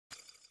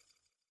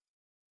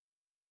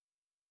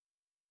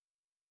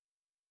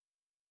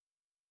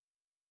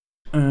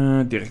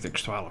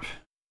DirectX 12.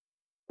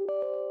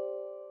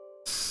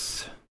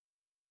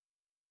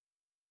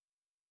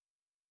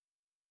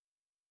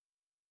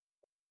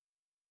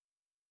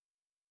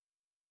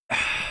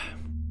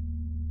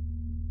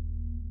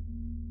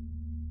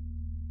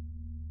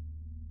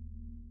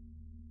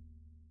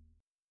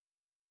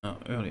 Nou,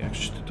 Early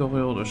Access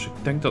tutorial, dus ik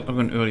denk dat het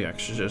nog een Early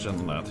Access is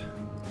inderdaad.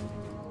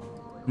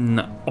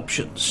 Nou,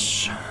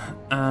 options.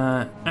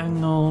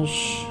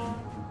 Engels.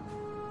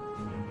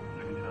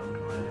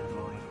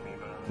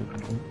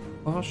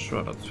 Pas,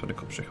 dat vind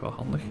ik op zich wel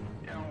handig.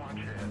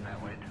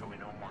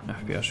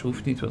 FPS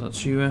hoeft niet, want dat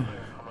zien we.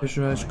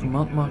 Visualize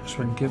command marks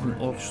when given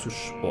orders to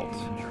spot.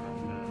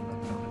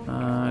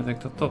 Ik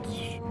denk dat dat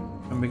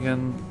een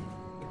begin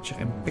picture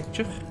in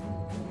picture.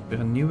 Weer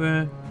een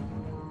nieuwe.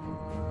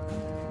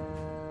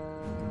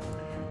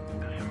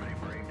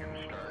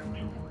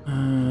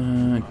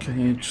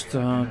 Grenade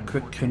star,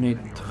 quick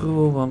grenade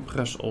throw, one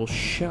press all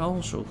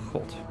shells. Oh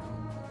god.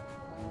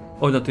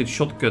 Oh, dat die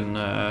shotgun,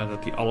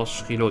 dat die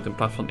alles reloadt in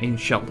plaats van één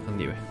shell er een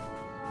nieuwe.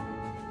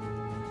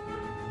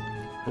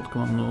 Hold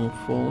command no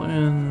fall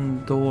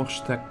in, door,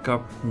 stack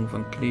up, move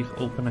and clear,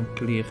 open and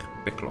clear,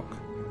 picklock.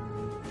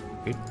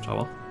 Oké, dat zal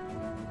wel.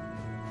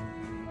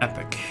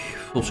 Epic,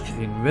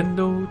 fullscreen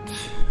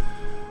windowed.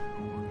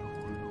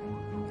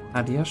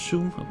 ADS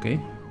zoom, oké.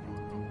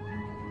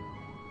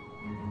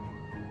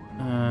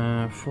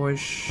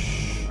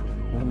 Voice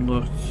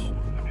 100,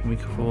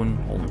 microfoon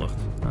 100.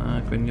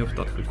 Ik weet niet of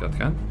dat goed gaat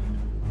gaan.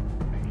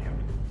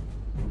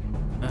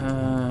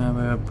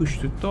 Push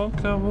to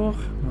talk daarvoor.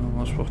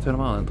 Dat wordt het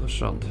helemaal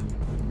interessant.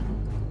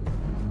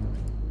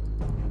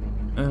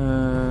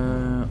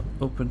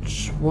 Open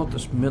SWAT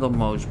is middle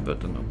mouse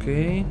button,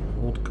 oké.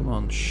 Hold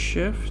command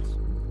shift.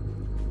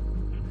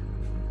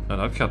 Nou,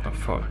 dat gaat nog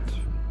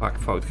vaak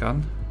fout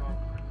gaan.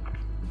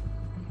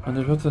 En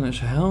de button is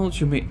held,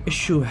 you may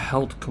issue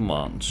held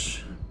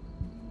commands.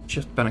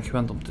 Shift ben ik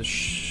gewend om te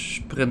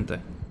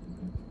sprinten.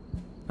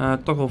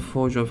 Toggle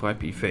voice over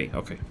IPv.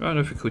 Oké, dat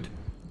vind ik goed.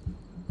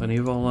 In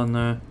ieder geval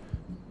een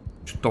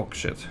stok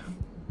zit.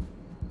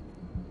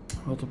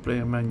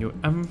 Multiplayer menu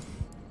M.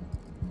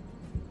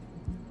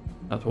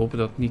 Laten we hopen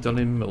dat het niet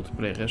alleen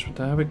multiplayer is, want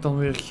daar heb ik dan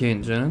weer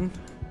geen zin in.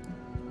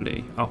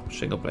 Play. Oh,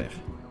 singleplayer.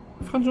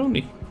 Frans ook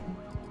niet.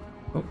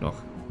 Ook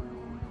nog.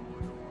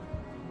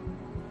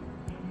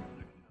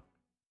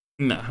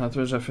 Nou, laten we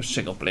eens even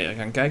singleplayer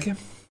gaan kijken.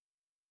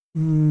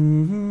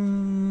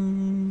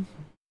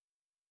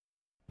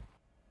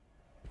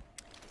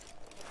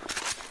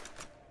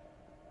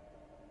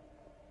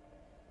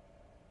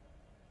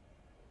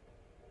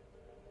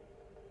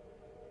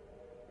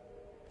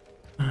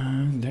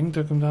 Ik denk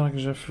dat ik hem dadelijk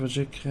eens even voor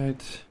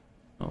zekerheid...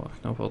 Oh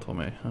wacht, nou valt wel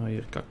mee. Oh,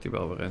 hier kakt hij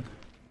wel weer in.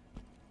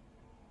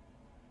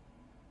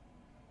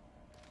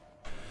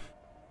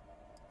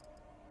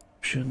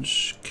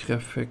 Options,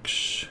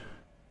 graphics...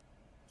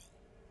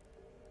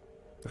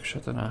 Ik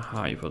zet er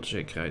naar high voor de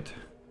zekerheid.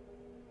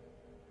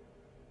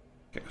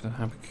 Kijk, dan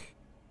heb ik...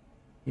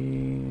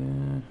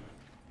 Hier...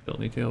 Ik wil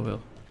niet heel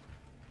veel.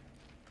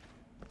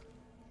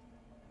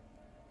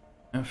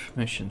 F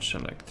mission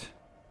select.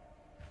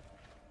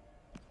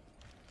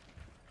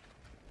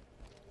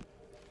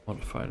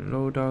 Modify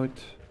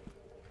loadout.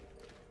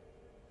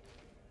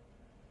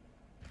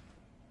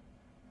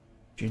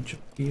 Change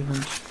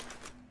appearance.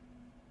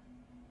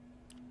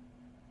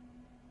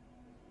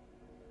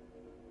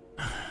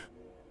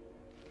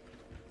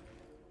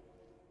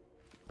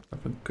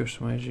 Weapon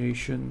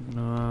customization.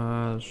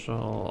 Nou, dat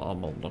zal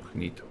allemaal nog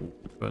niet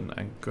hoeven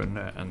en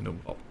kunnen en noem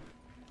op.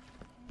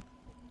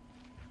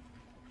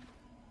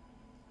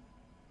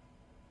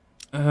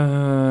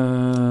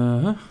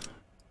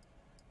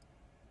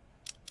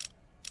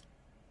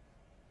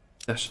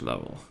 Test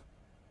level.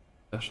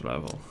 Test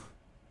level.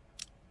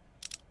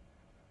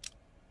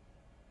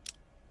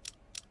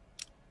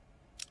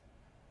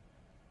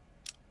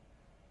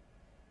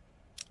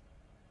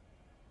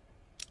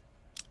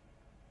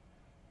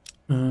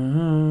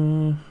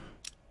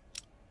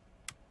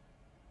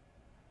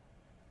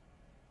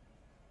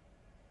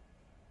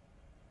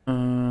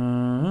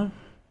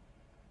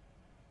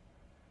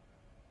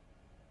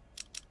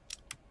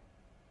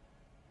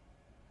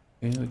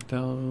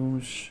 Hotel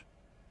rooms.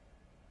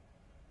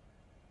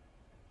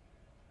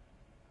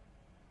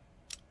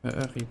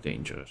 Very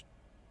dangerous.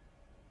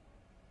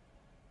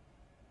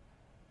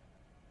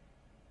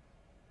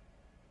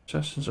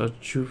 Assassins are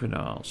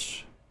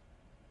juveniles.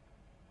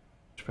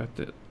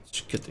 Expected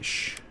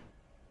skittish.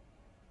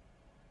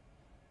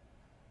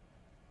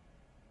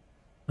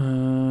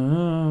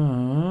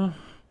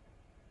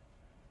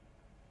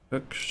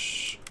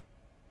 Bugs.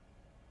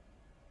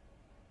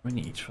 We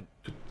need iets van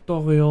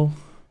tutorial.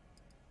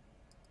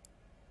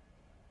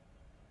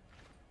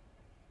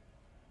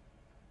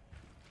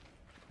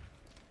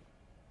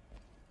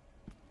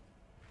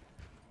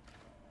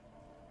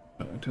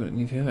 Ik doe het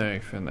niet heel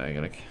erg vinden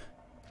eigenlijk.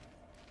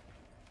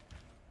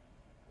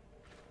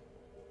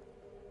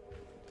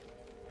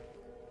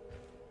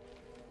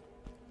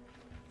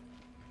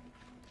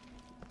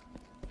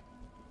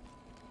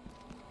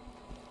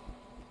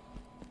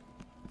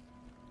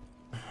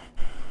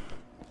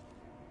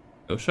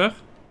 Sir?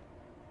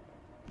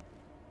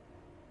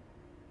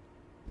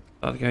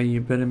 Laat jij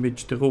hier binnen een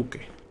beetje te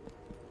roken.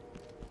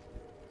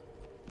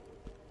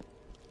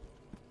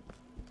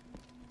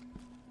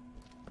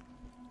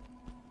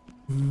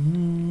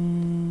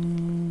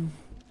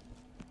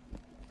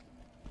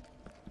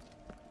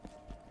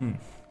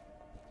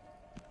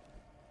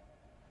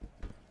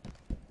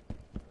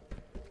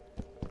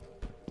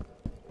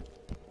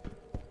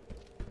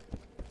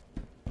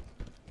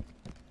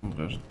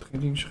 Er is een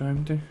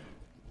trainingsruimte.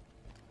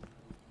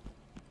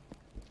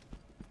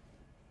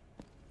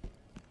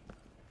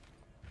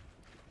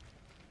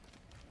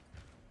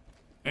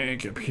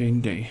 Ik heb geen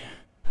idee.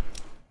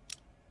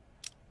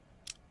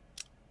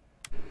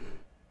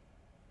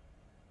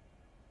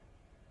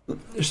 Dit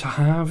is de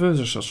haven,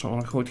 dus dat zal wel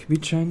een groot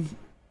gebied zijn.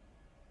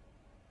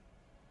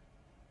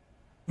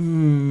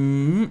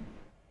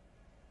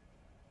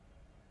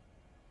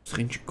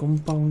 Strange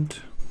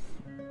compound.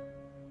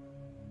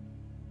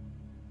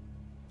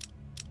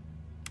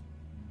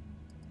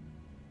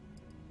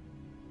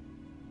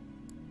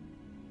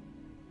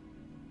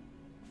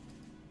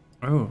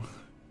 Oh.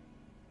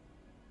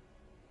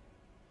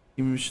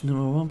 Team's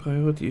number 1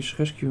 priority is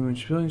rescuing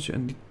civilians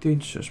and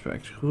detain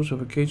suspects. Rules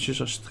of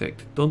occasions are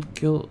strict. Don't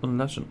kill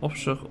unless an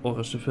officer or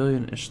a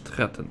civilian is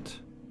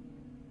threatened.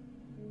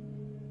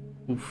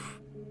 Oef.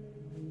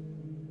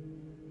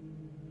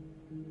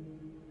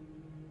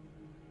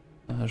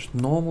 Dus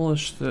normal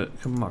is de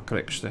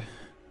gemakkelijkste.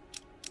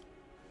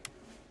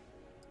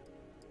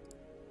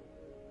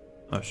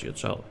 Oh, zie je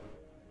hetzelfde.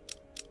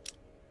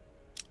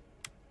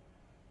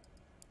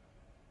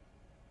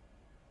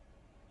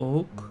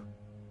 Ook.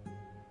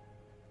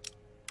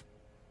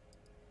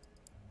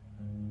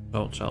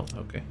 Oh, hetzelfde,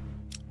 oké.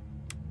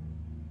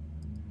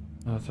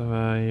 Laten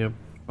wij hier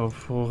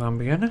vooraan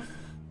beginnen.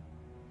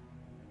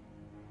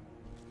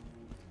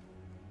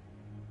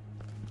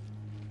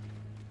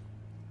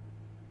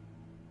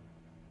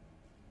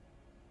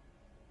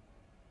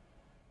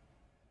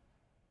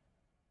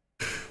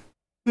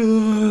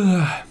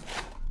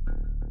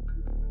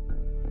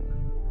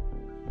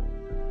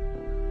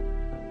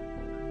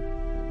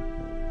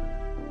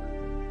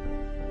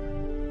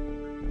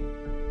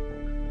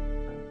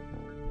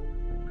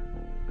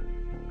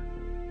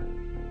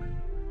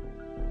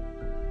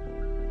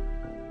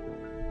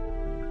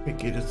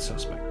 Located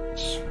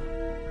suspects.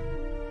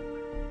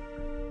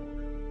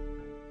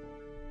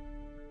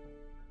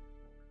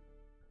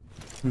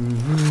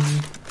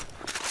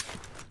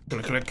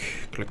 Klik,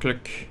 klik, klik,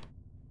 klik.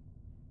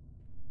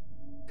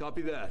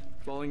 Copy that.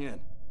 Falling in.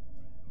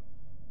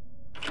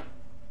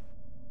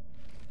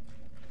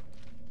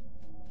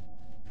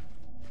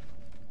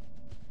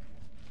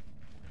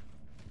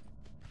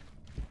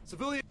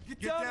 Civilian,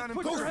 get down and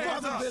put your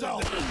hands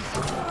up.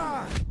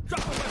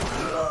 Drop a weapon.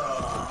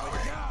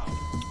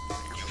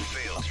 You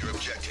failed your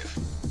objective.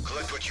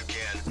 Collect what you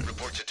can.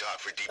 Report to TOC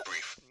for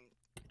debrief.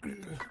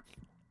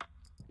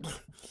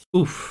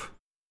 Oef.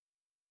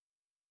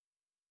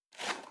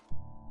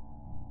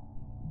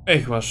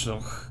 Ik was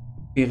nog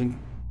weer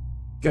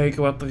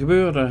kijken wat er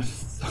gebeurde.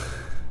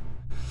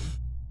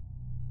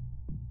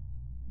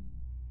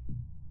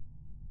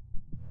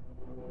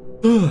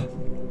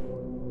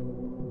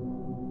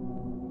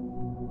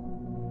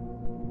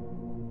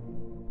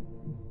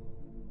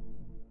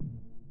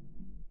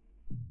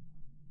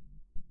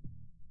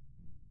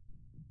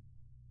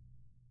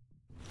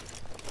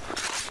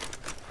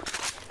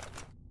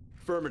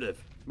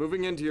 Affirmative.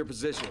 Moving into your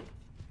position.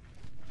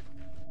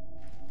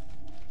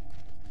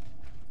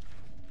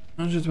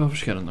 Nou zitten wel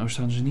verschillend. Nou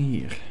staan ze niet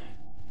hier.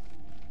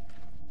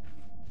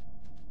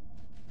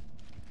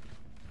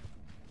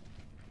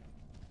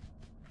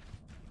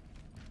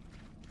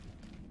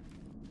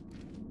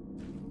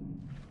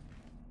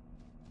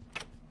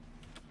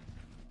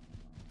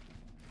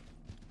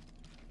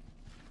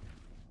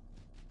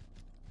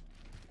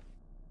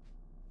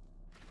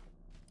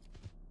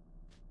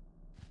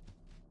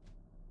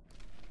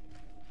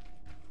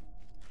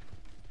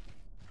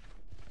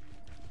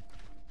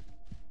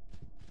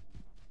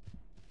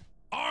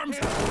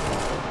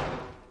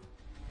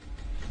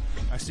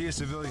 I see a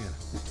civilian.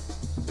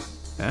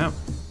 Ja.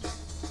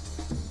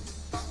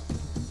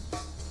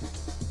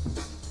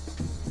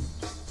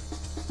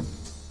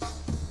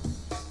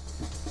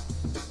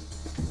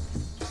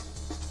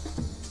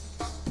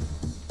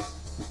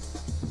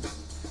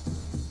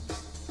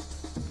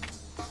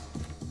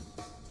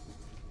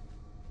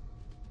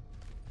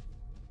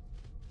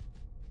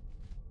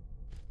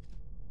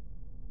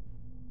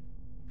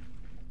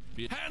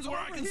 Hands where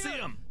I can see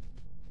them!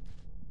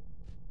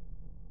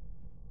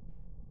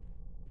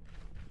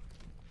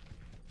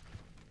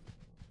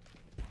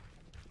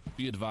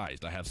 Be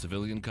advised, I have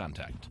civilian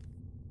contact.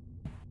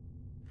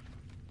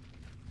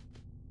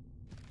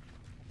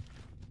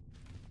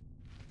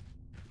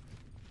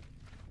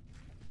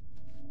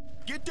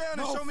 Get down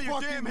and show me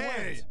your damn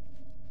hands!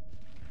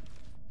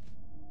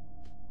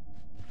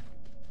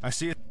 I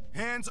see it.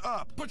 Hands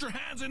up! Put your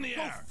hands in the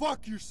air! Go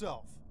fuck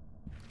yourself!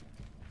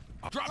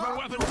 Drop your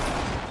weapon!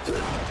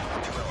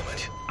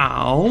 Development.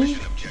 Auw.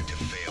 Mission objective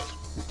failed.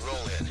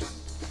 Roll in.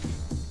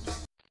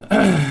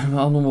 Met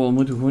andere woorden,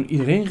 moeten we gewoon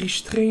iedereen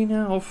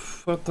restrainen?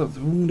 Of wat dat,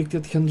 hoe moet ik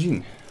dit gaan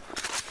zien?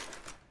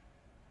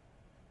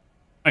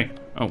 Hey.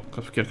 Oh, ik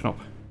had verkeerde knop.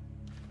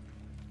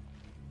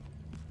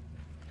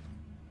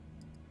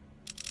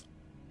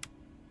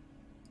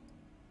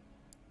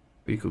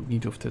 Weet ik ook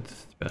niet of dit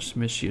de beste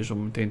missie is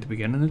om meteen te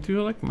beginnen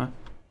natuurlijk, maar...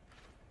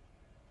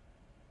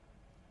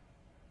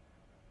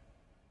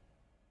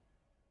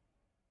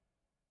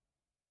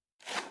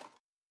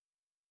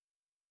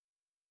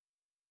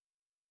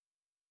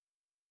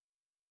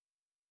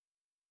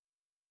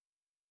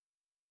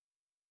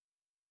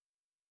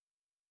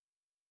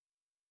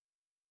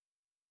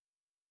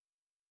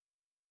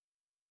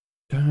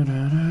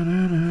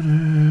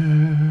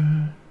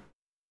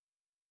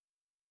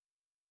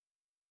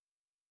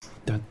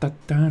 Da, da,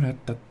 da, da,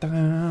 da, da.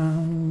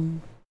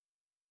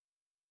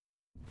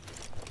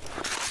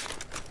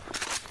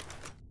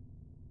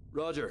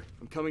 Roger,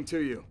 I'm coming to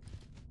you.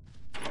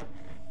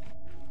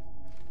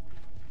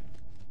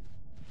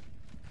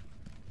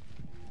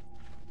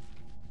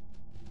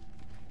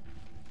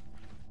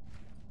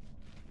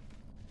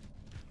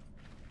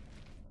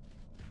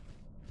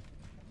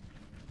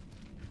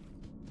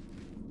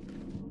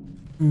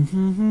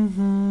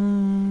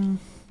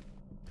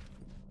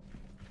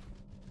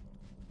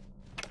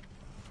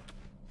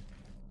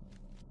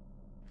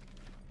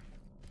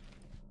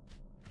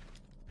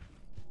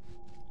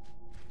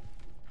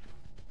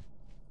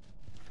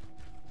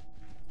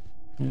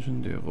 Er is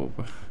een deur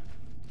open.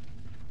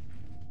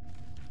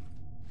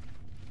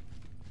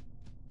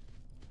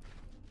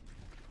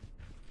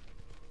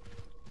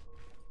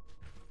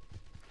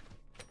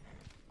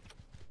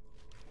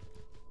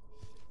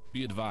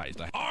 Be advised,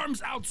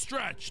 arms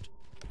outstretched!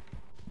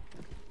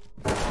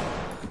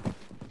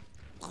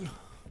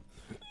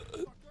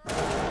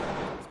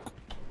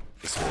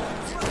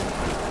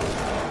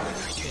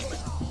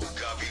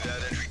 Copy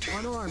that, entry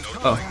team.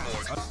 Oh,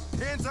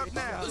 Hands up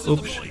now.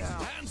 oeps.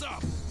 Hands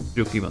up!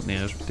 Er ook iemand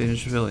neer, is meteen een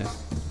civilian.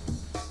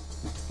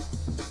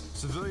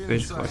 Civilian in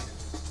Bezig sight. gooi.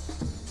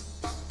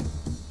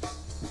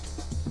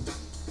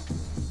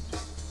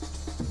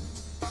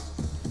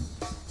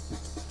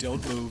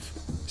 Don't move.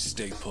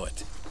 Stay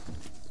put.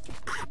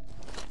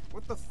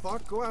 What the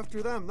fuck? Go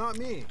after them, not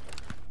me.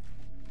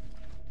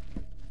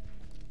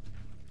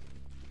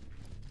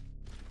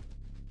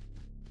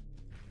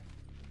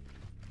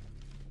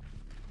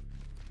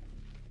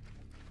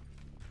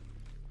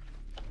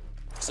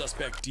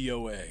 Suspect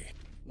DOA.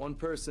 One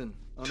person,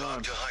 Talk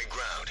unarmed. to high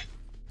ground.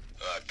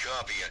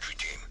 Copy, entry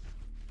team.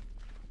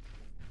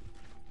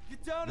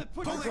 Get down and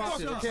put Police your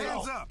hands officers, up.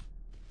 hands up.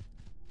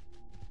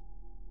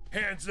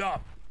 Hands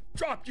up.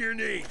 Drop to your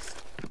knees.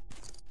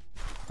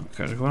 Ik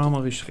ga ze gewoon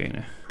allemaal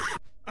restrainen.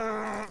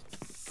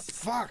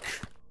 Fuck.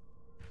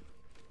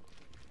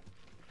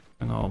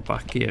 En al een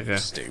paar keer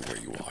Stay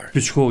where you are.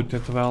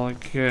 beschoten terwijl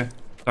ik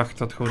dacht dat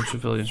het gewoon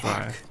civilians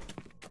waren. Get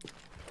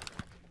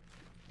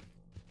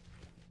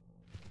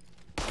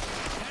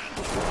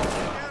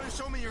down and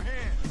show me your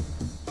hand.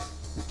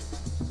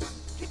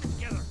 Keep it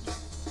together.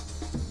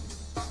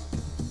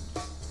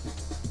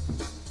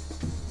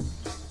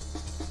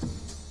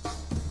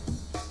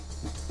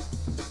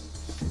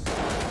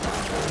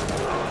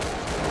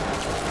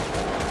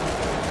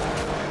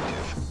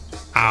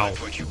 Auw.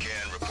 Collect what you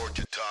can. Report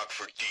to TOC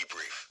for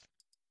debrief.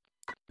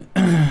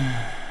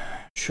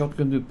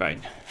 Shotgun doet pijn.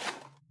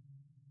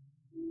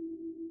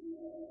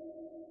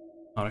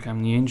 Nou, ik heb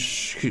hem niet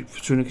eens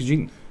fatsoenlijk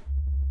gezien.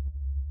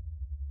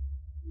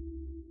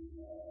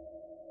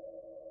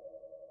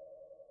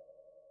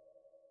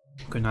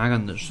 We kunnen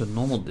nagaan, dus de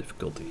normal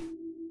difficulty.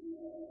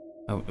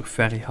 Oh,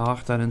 very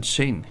hard and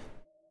insane.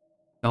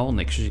 Al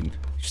niks gezien.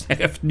 Ik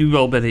sterf nu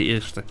al bij de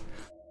eerste.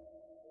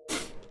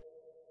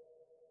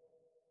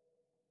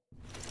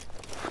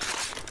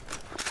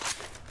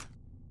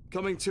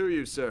 Coming to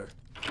you, sir.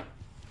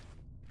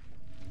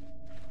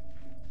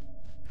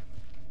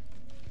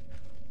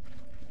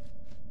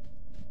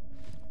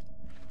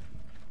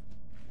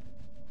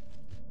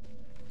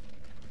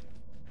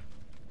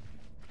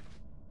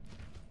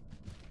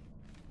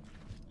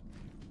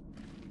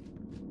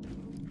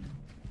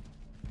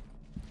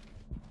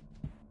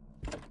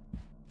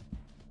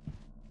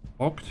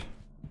 Locked.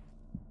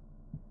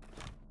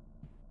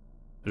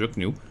 Dat is ook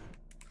nieuw.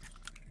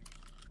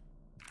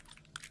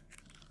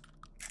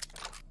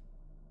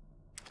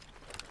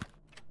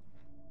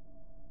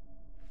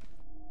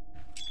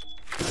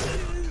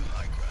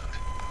 High ground.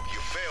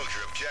 You failed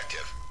your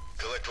objective.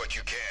 Collect what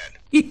you can.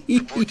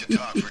 Report to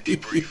TOC for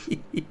debrief.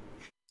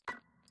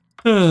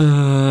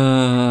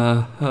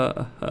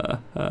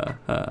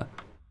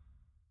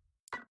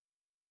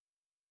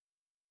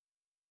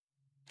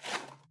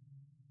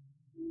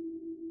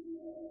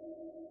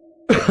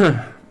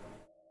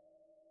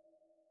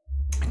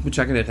 Ik moet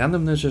zeggen, de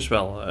randomness is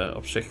wel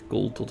op zich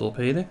cool tot op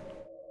heden.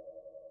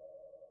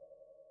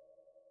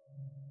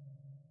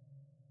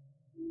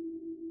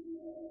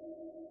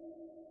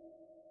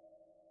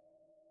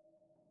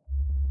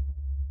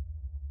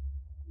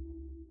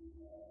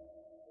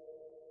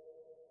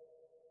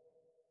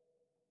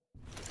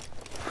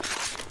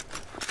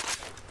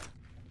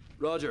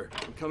 Roger,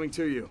 I'm coming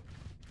to you.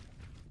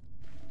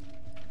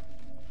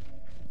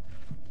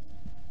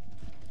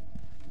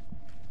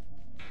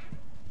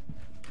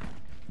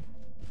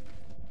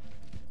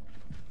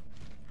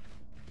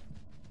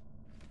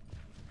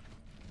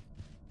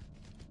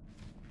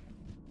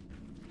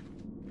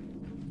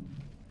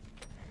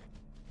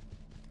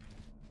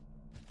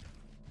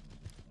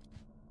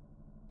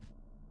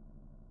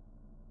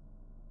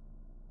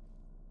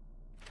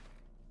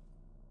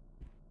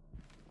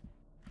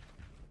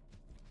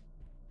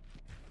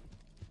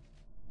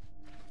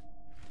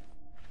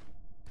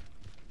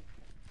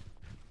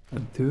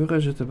 De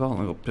deuren zitten wel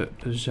nog op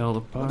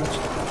dezelfde plaats.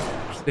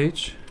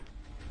 Steeds.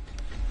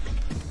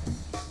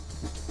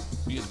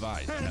 Be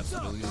advised, I have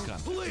civilian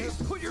contact.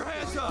 Police, put your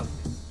hands up!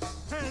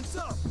 Hands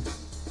up!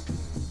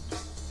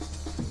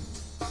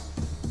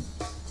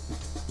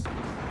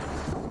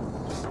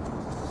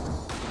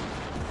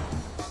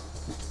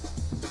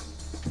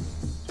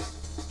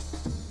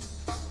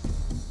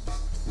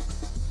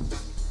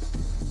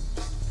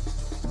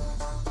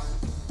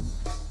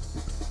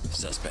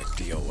 Suspect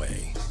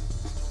DOA.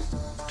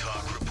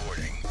 Talk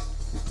reporting.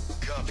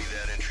 Copy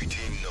that, entry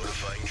team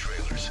notifying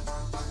trailers.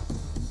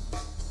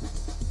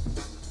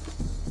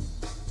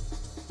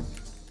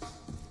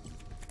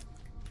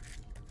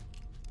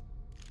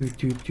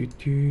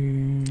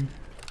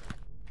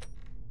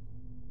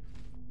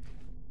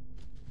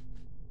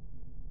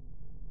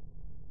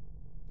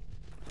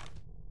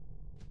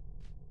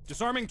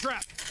 Disarming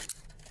trap!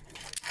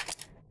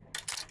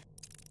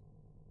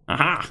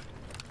 Aha!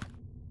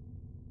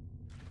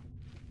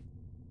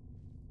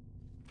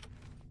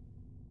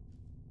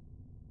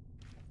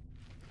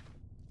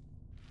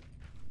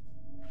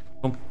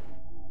 Kom.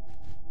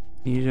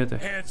 Hier zitten.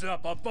 Hands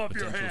up above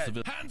your Potential head!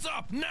 civil. Hands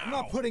up now! I'm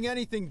not putting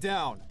anything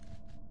down!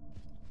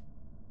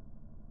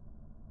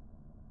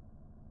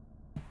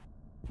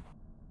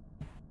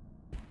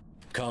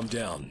 Calm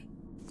down.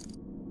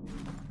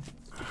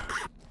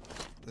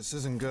 This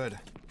isn't good.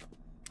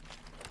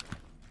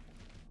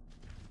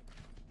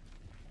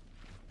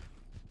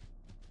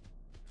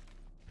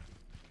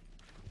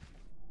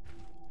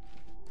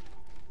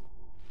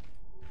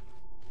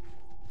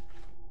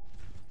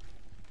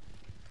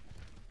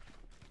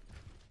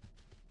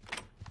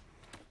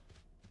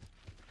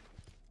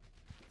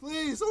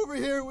 Please, over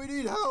here, we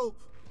need help!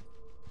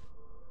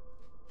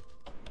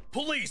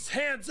 Police,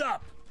 hands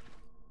up!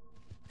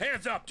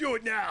 Hands up, do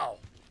it now!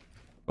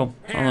 Kom,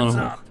 Hands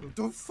allemaal up! omhoog.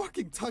 Don't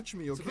fucking touch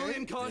me,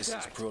 okay? This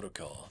is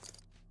protocol.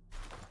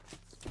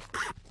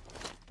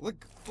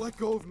 Let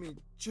go of me.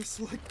 Just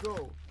let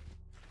go.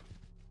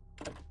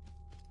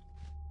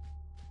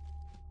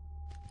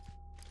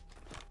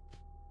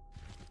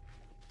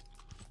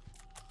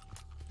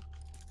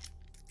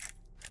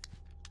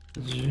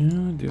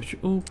 Zo, deurtje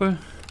open.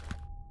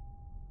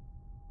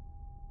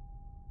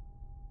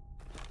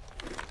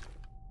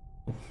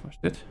 Oh, waar is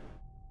dit?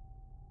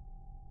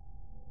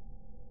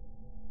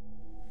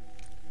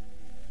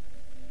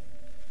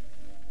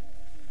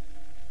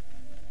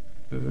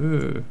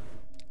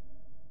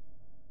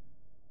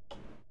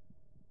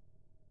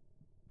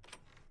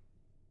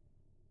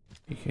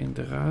 Hier geen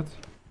draad.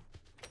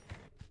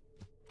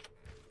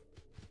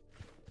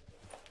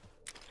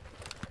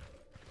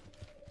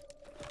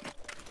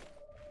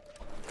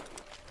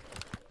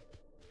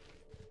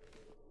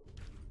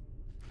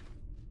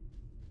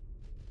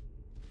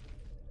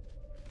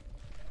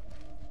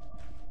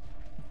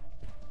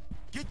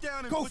 Get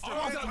down and Go put your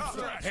for hands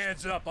it. up.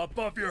 Hands up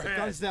above your head!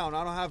 Guns down.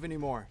 I don't have any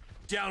more.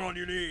 Down on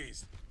your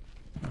knees!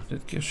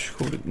 Dit keer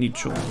schoot het niet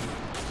zo. Oh,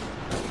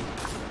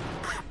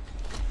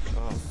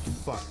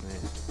 fuck,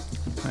 man.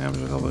 Maar hebben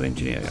ze er alweer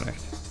eentje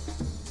neergelegd.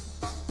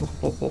 Hop,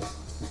 hop, hop.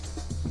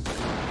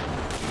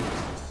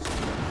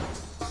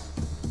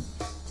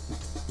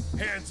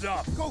 Hands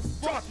up! Go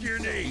Drop your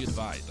Be knees!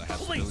 advised, I have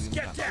Police, civilian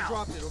get contact. down!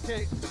 Dropped it,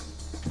 okay?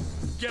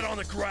 Get on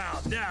the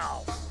ground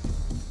now!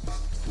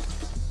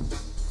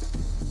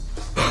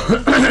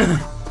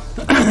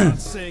 I'm not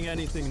saying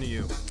anything to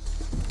you.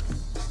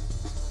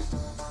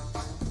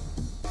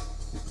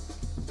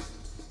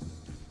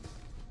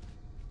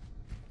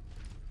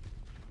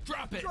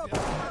 Drop it! Drop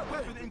that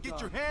weapon and get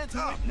your hands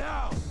up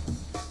now.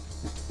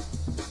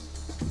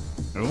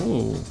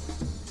 Oh.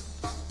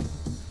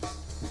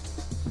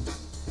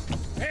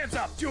 Hands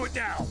up! Do it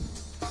now!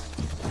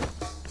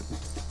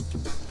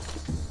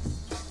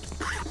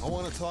 I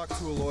want to talk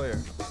to a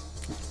lawyer.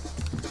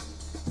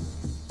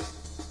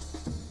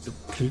 The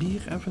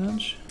clear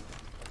evidence?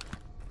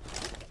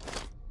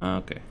 Ah,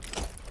 oké.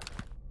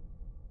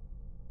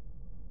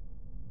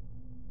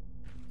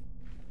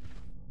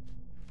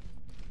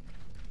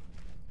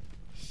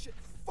 Shit,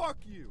 fuck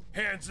you.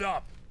 Hands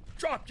up!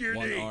 Drop your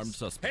One knees! armed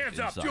suspect Hands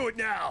up! inside. Do it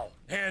now!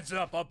 Hands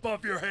up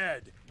above your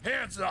head!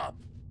 Hands up!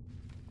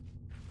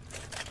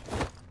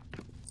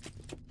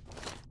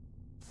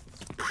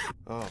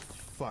 Oh,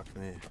 fuck,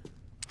 man.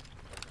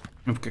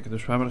 Even kijken,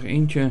 dus we hebben er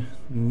eentje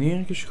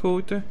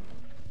neergeschoten.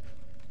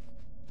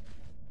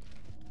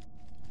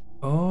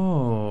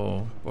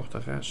 Oh, wordt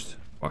arrest.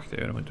 Wacht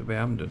even, dat moeten we bij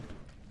hem doen.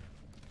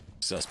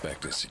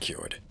 Suspect is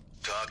secured.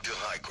 Talk to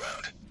high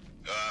ground.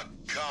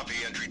 Copy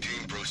entry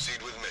team,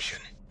 proceed with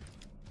mission.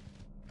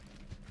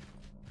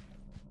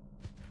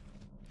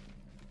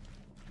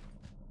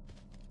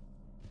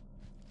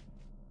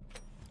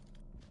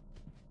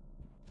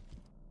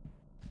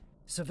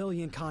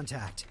 Civilian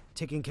contact.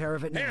 Taking care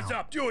of it now. Hands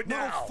up! Do it No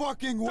now!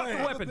 fucking way. Drop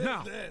your weapon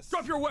now! This.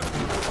 Drop your weapon!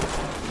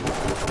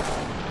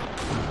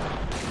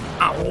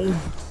 Auw.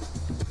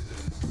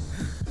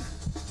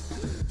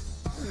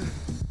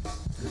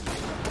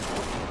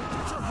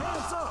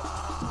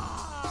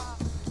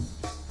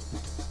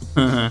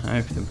 Hij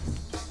heeft hem.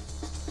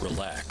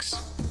 Relax.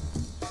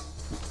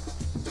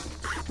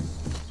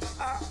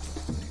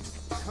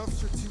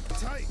 Cuffs are too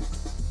tight.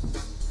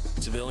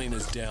 Civilian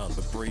is down,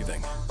 but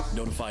breathing.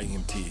 Notify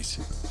EMTs.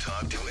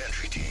 Talk to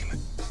entry team.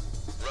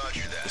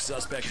 Roger that. The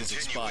suspect is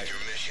Continue expired. with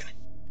your mission.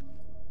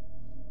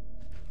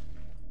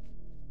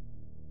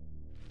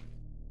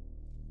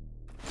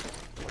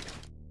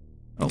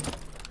 Oh.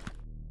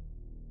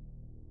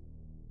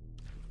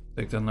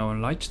 Heb ik dan nou een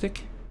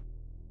lightstick?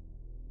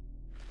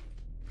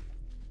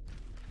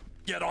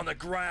 Get on the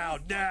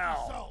ground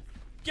now!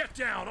 Get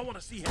down! I want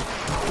to see him!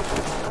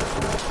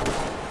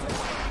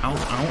 Auw,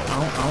 auw,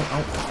 auw, auw,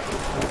 auw.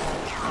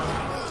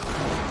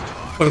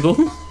 Pardon?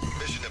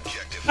 Mission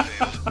objective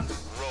failed.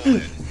 Roll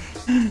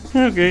in.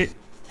 Oké.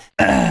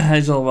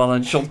 Hij zal wel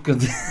een shotgun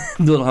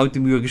door een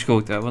houten muur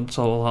geschoten hebben, want het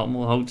zal wel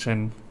allemaal hout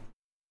zijn.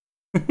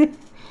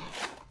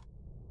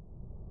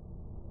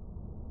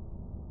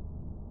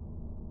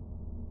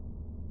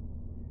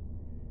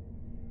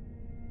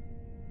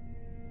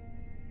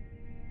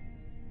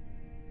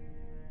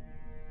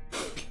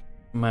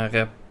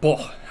 Maar,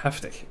 boh,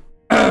 heftig.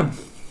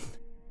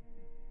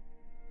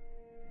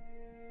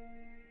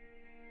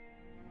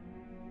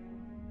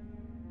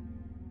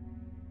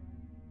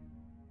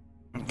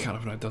 Ik ga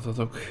ervan uit dat dat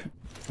ook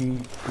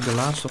de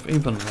laatste of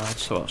een van de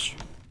laatste was.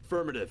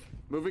 Affirmative.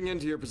 Moving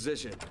into your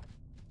position.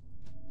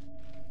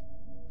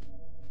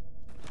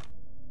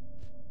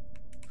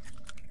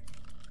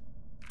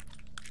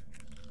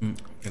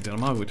 Gaat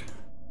helemaal goed.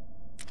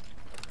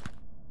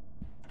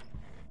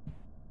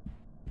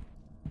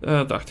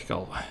 Dacht ik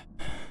al.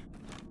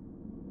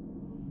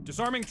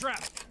 Disarming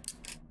trap!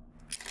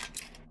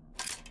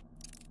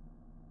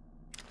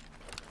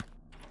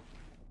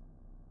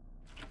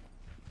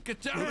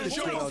 Get down! Hey,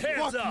 Show those fuck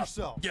hands up!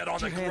 yourself. Get on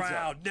the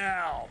ground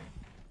now!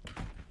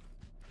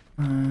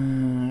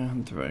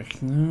 Het werkt.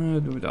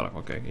 Doen we dadelijk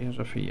wel kijken. Eerst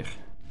even hier.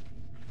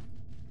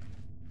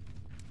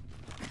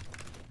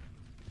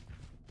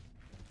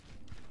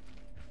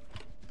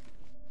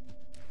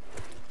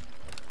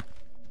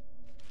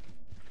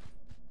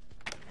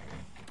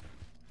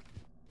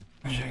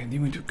 Zeggen, die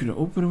moeten we kunnen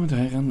openen, want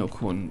hij rent ook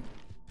gewoon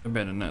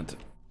bijna net.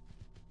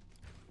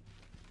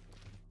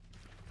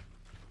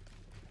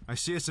 I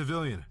see a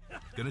civilian.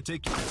 Gonna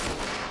take you.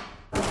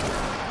 Put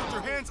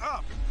your hands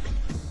up.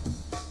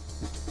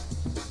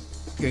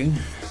 Oké.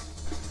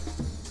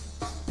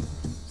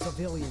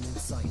 Civilian in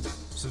sight.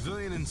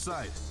 Civilian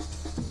inside.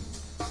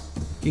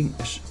 King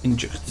is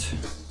injured.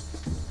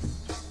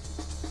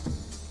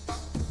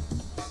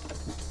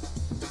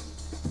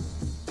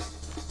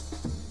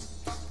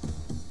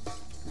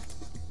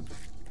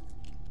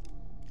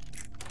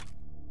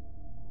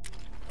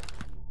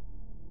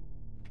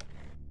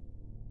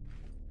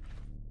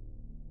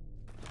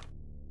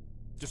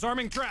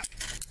 Disarming trap!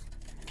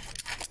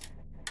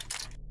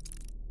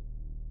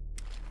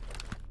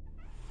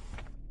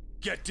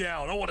 Get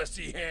down! I want to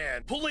see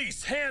hands!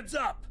 Police, hands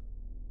up!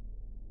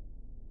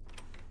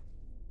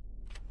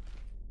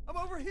 I'm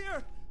over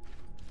here.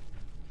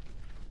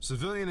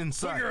 Civilian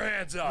inside. Put your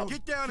hands up!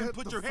 Get down and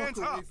put your hands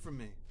up. from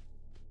me.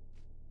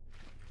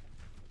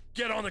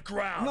 Get on the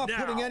ground I'm not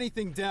now! putting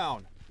anything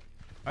down.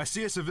 I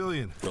see a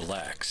civilian.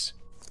 Relax.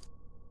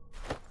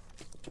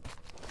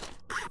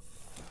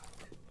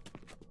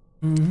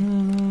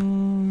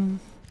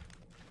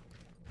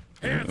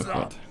 Hands up!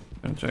 Wat?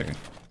 Even checken.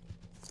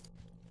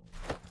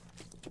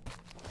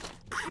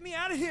 Get me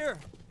out of here.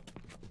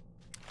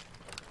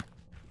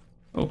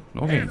 Oh,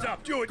 nog één. Hands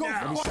up! Do it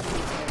now!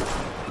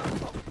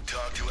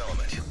 Talk to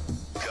element.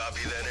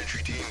 Copy that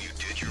entry team. You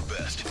did your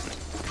best.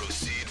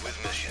 Proceed with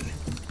mission.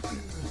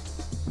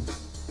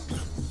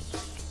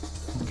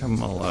 Ik heb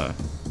hem al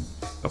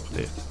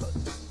geapporteerd.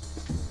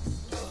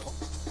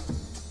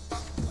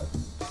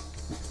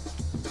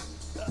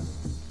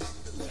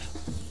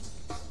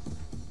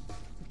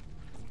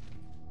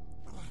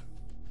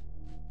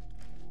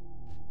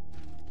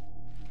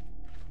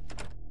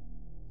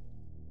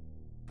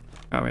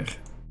 Ga weg.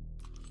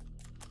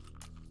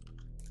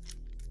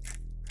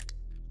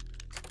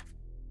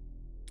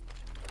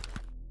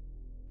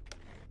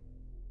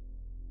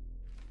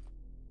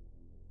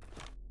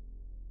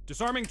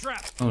 Disarming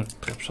trap! Oh, de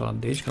trap zal aan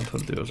deze kant van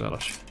de deur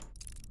zelfs.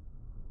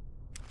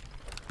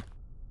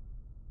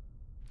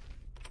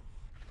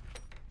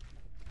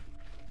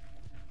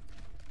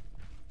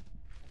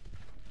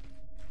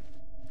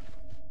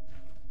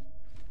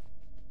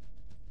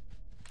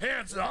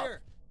 Hands up!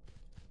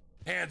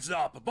 Hands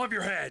up! Above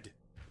your head!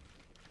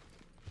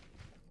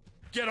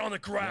 Get on the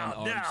ground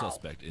One armed now.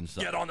 suspect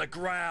inside. Get on the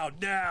ground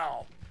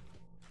now.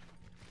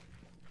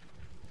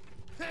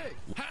 Hey!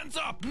 Hands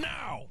up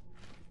now!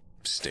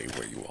 Stay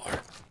where you are.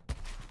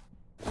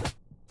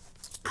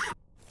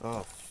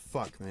 Oh,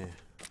 fuck me.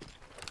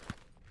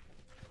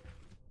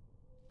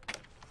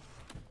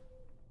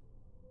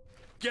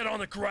 Get on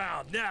the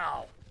ground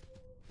now.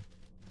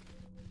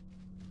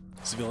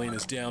 Civilian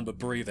is down but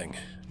breathing.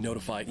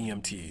 Notify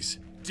EMTs.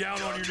 Down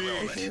on Talk your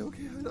to knees.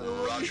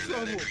 element. Roger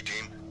that, entry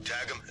team.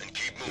 Tag him and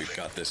keep moving. We've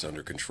got this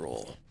under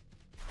control.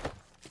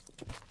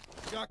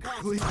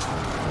 Please.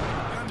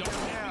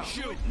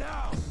 Shoot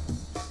now.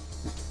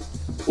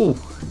 Oeh,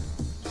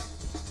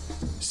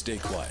 Stay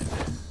quiet.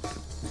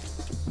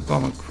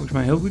 kwam ik volgens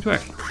mij heel goed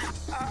weg.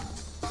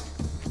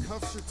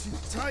 Cuffs are too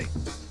tight.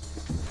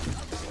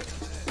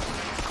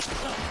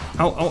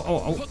 Au, au, au,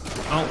 au,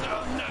 au.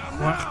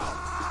 Waar?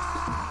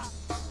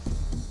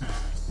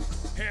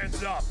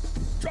 Hands up.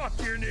 Drop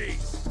to your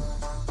knees.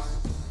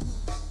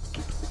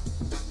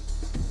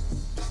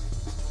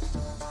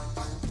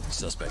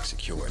 Suspect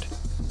secured.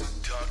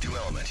 Talk to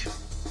element.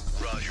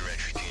 Roger,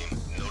 entry team.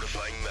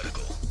 Notifying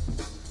medical.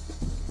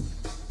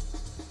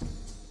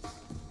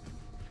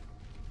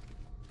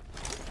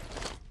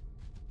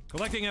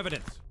 Collecting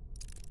evidence.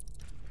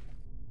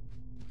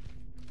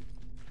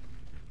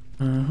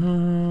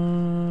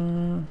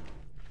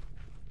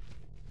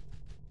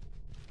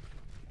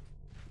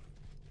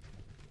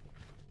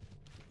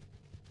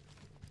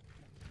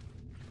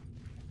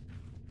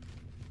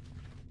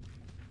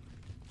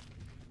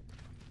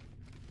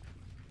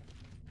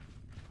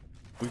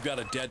 We've got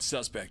a dead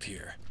suspect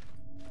here.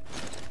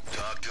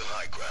 Talk to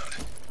high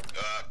ground.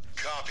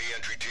 Copy,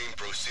 entry team.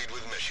 Proceed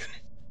with mission.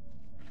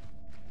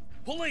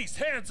 Police,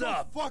 hands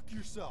up. Fuck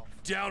yourself.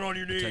 Down on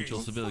your knees. Potential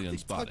civilian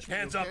spotted.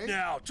 Hands up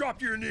now. Drop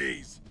to your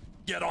knees.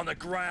 Get on the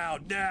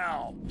ground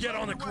now. Get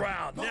on the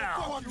ground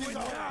now. Fuck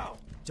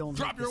yourself. Don't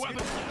Drop make your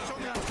this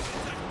weapon!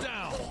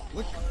 Down!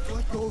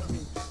 Let go of me.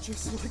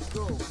 Just let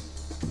go.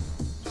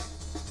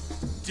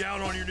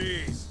 Down on your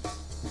knees.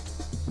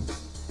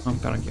 Dan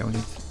kan ik jou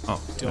niet. Oh,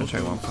 dat is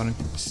gewoon van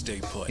Stay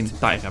put. in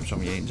tigerams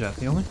om je heen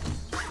zetten, jongen.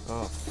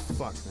 Oh,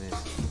 fuck me.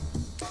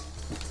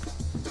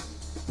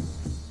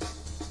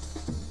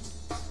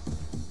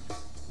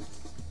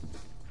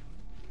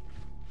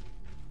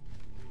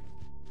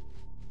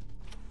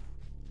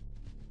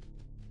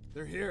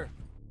 They're here.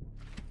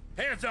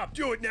 Hands up.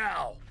 Do it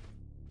now.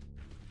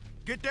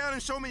 Get down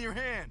and show me your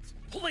hands.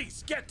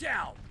 Police, get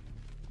down.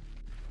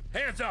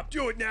 Hands up.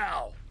 Do it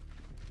now.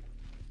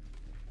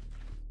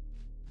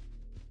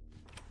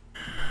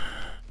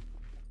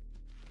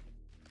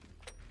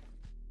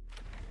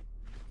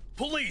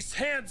 Police,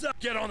 hands up.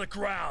 Get on the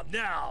ground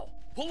now.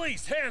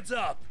 Police, hands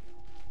up.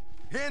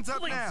 Hands up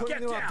Police, now. get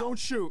Clean them up. down. Don't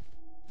shoot.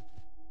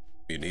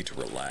 You need to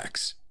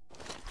relax.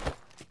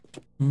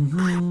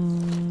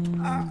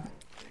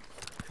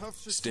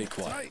 Cuffs are Stay too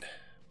quiet. tight.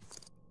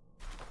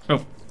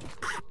 Oh,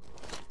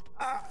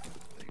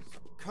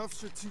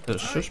 Cuffs are too de tight.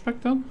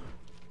 suspect dan?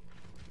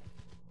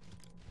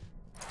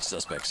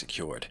 Suspect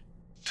secured.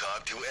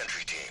 Talk to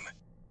entry team.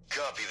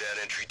 Copy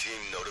that, entry team.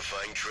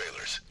 Notifying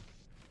trailers.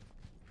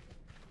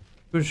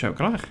 Goed, zijn we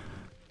klaar.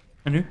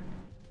 En nu?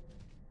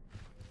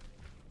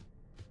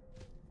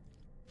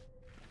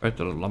 Uit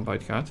dat de lamp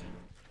uitgaat.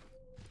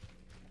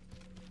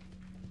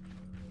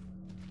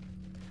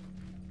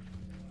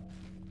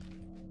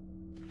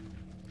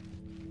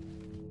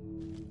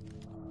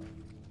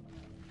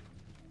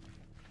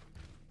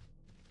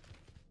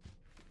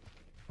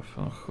 Of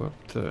er nog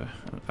wat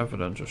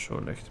evidence of zo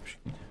ligt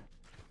misschien.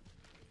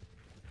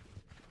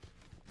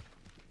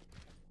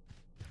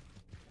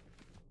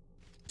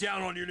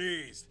 Down on your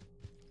knees.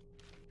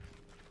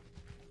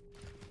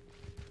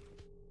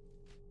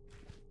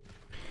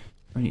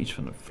 Maar niet iets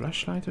van een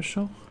flashlight of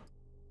zo?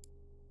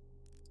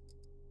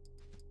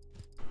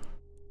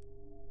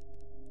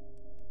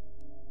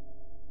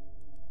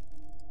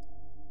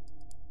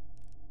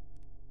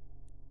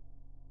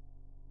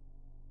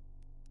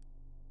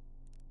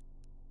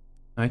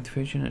 Night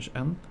vision is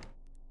N.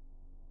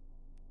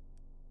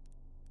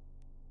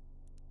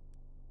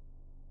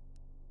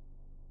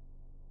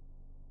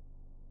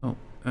 Oh,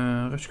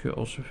 rescue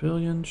all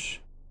civilians.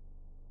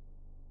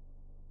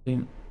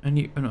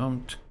 Any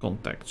unarmed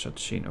contacts at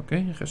scene.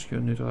 Okay, rescue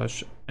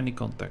neutralize any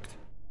contact.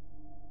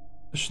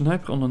 The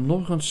sniper on the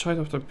northern side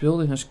of the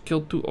building has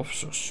killed 2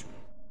 officers.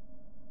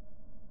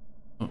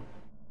 Oh.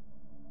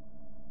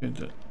 Okay,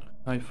 the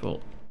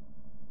rifle.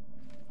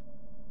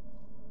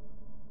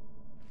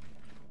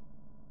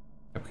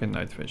 Ik heb geen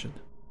night vision.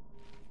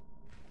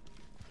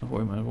 Dan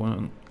gooi je maar gewoon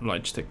een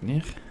lightstick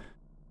neer.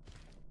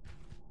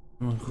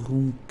 Een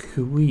groen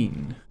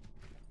queen.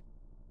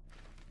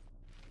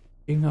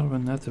 Hier hadden we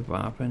net het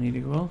wapen in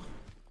ieder geval.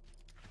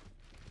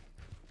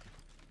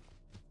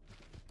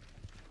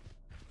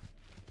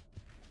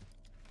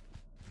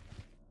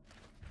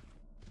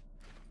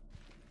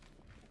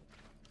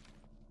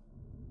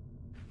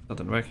 Dat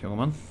in de weg,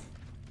 jongeman.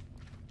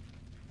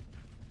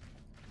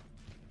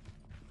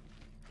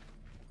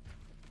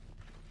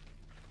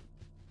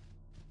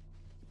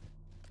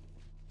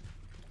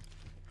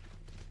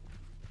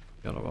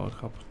 Ja, dat wel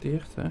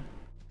gerapporteerd, hè.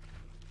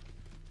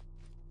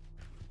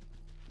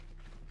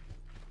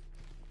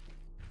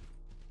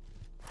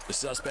 The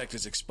suspect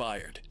is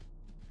expired.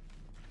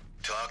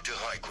 Talk to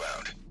high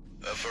ground.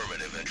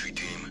 Affirmative, entry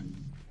team.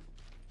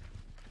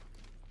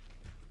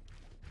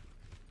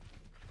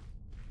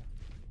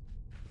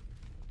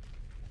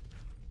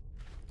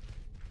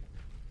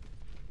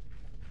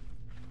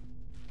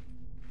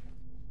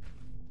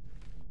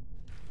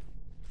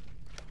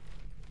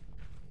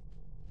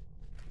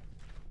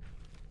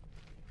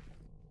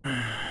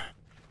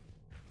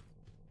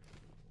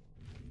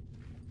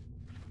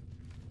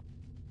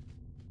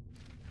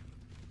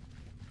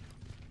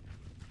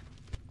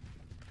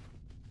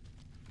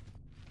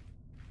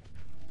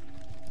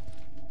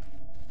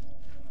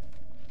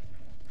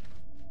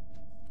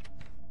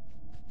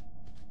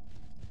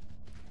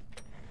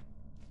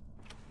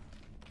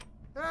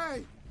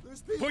 Hey!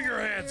 There's people Put your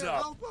over hands here.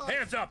 up. Help us.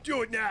 Hands up.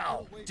 Do it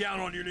now. Down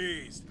on your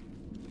knees.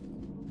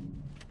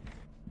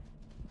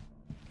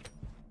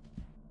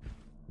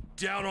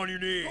 Down on your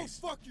knees.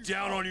 Go fuck yourself.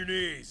 Down on your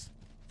knees.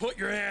 Put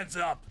your hands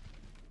up.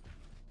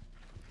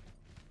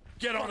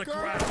 Get on the Fucker.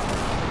 ground. Get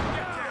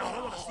down.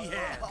 I want to see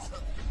hands.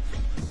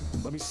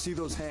 Let me see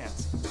those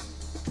hands.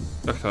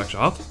 Ik dacht dat ik ze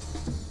had.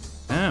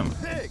 Damn.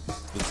 Pig!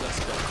 The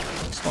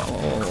suspect.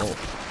 Oh.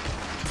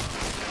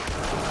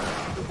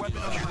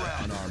 Weapon on the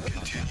ground.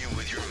 Continue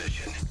with your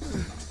mission.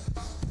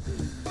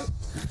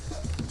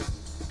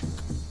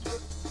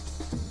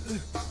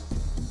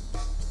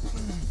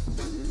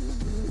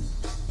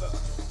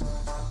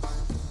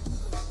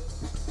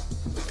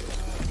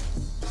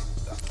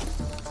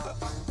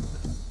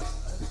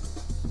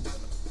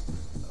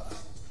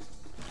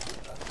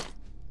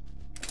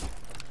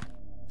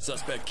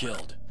 Suspect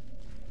killed.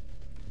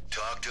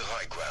 Talk to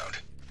high ground.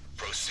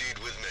 Proceed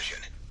with mission.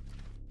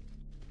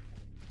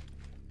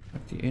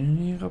 Kan ik die ene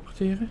niet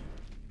rapporteren?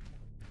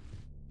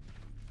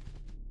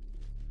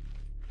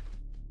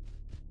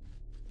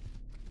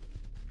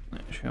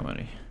 Nee, schijnbaar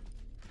niet.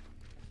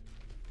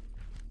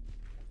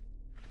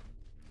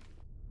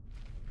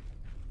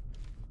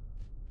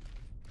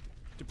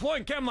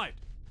 Deploying chem light.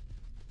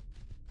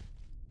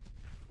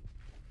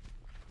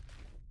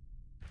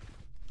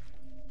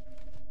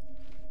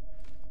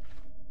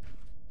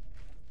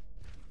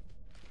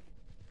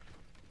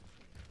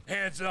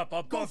 Hands up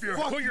above your.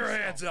 fuck Put your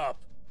yourself. hands up.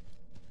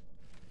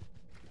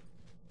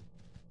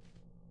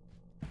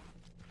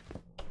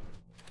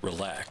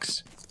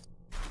 Relax.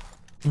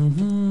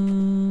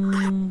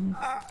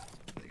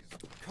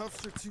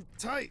 Cuffs are too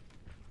tight.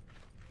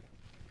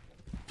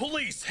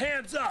 Police,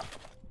 hands up.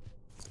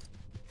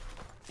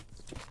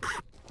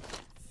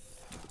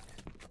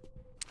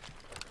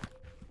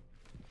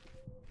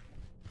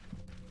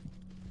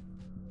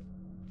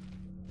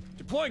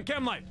 Deploying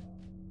chem light.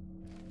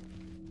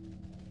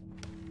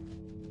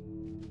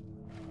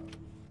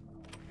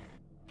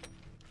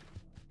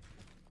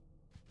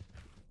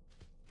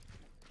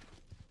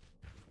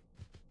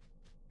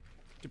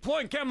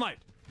 Deploying chem light.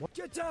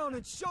 Get down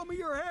and show me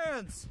your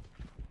hands!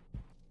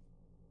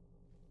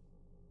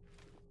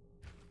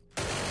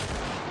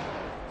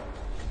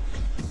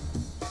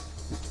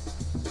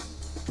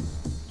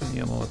 Ik weet niet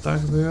helemaal wat daar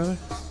gebeurde.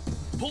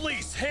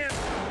 Police, hands,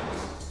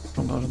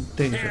 Van daar een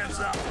taser. hands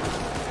up.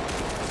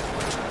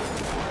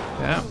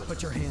 Ja.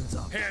 Put your hands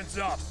up. Hands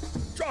up.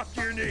 Drop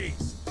to your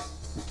knees.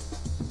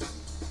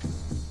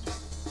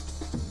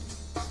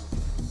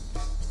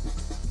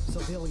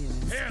 Civilian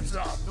in Hands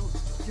up.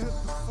 Get the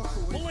fuck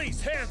away.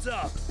 Police, hands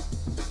up.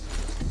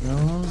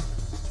 Ja.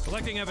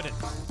 Collecting evidence.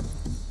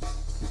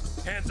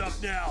 Hands up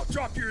now.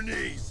 Drop to your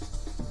knees.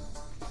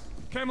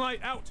 Chem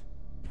light out.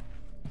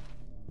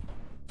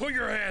 Put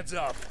your hands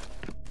up.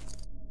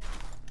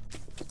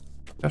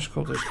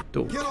 Gasschot is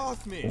dood. Get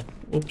off me!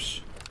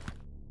 Oeps.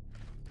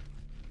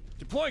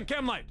 Deploying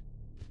chem light.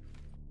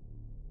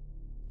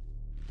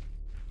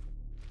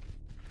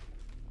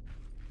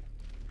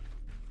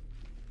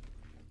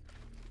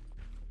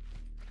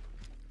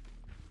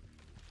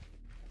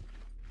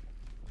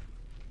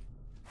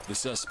 The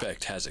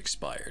suspect has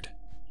expired.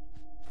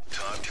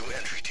 Talk to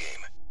entry team.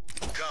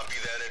 Copy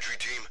that, entry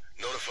team.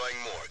 Notifying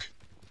morgue.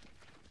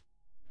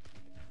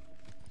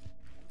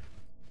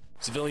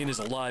 Civilian is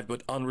alive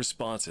but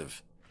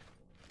unresponsive.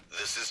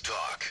 This is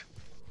talk.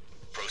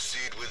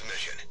 Proceed with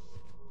mission.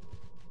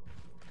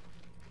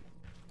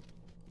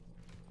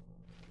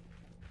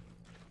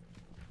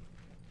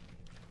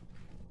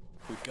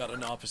 We've got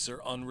an officer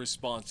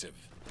unresponsive.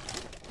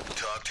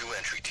 Talk to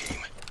entry team.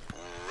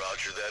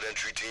 Roger that,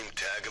 entry team.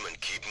 Tag him and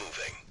keep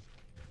moving.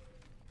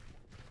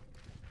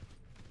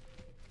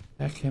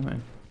 Tag hem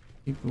en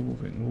keep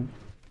moving. Hoe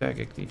tag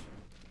ik die?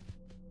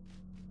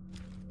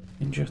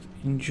 Injured,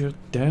 injured,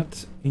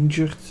 dead,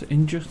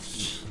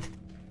 injured.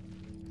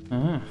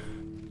 Ah.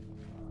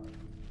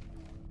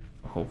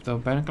 Ik hoop dat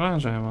we bijna klaar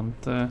zijn,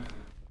 want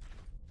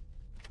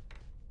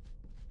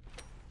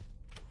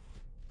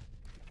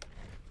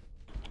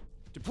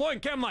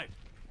Deploying chem light.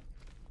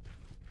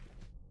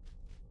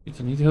 ziet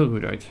er niet heel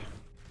goed uit.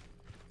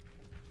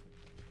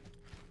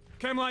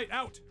 Chem light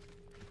out.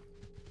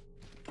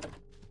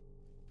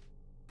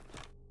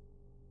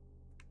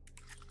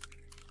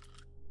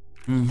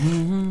 Get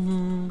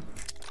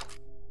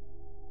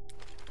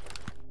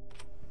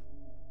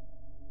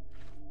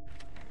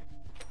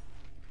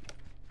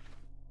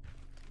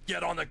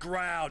on the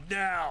ground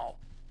now!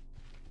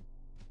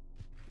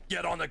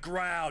 Get on the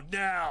ground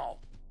now!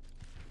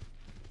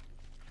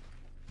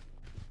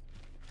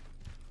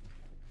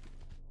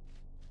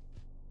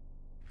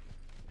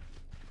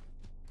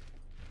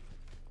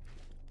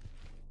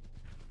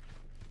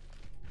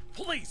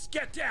 Police,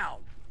 get down!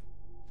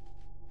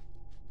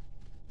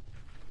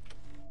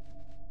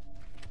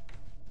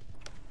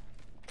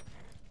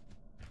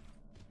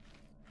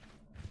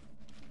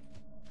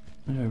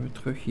 Dan zijn we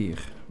terug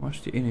hier. Waar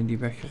is die ene die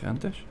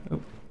weggerend is?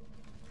 Oh.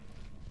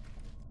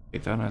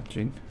 Ik daar laten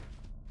zien.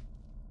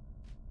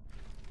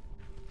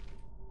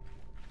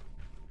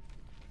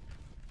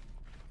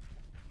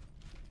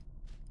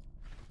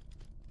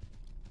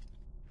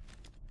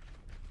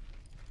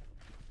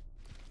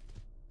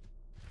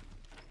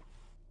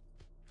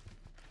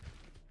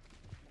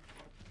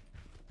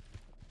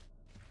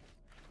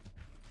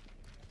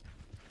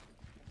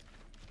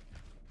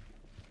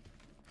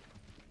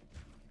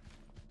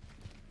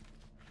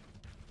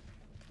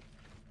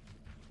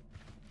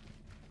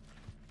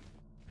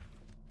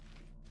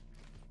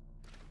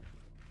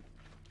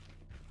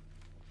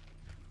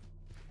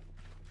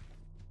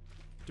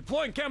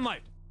 Deploying chem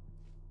light!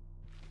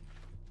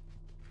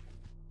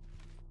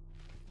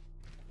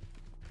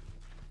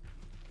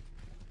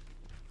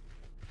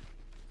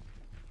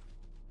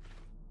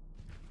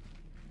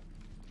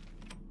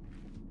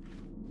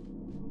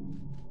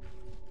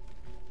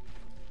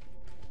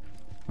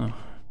 Nou, ik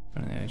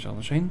ben er eens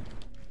anders heen.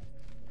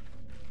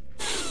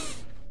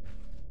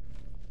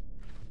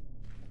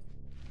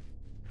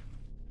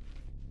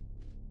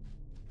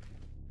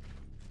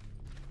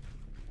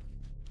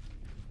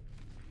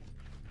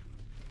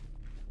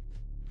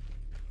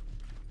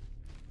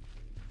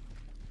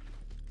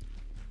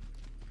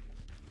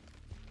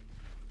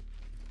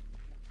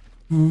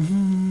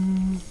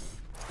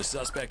 The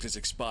suspect is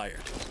expired.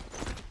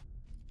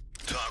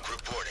 Talk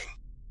reporting.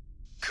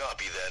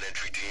 Copy that,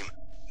 entry team.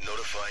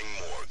 Notifying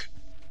morgue.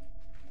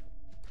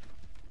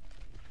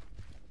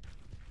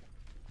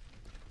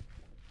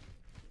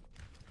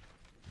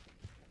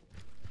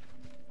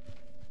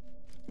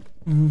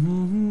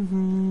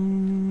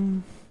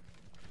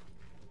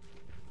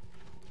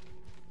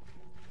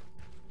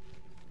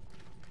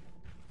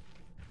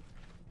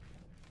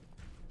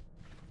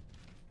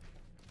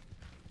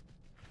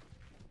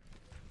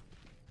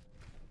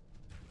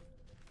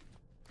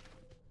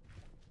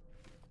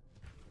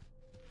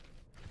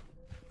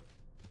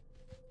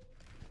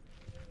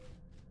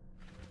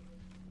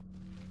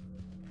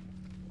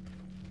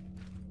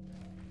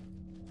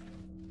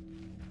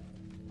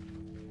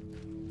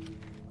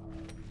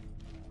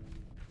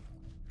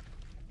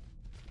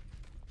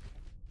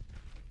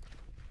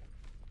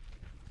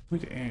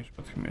 Moet ergens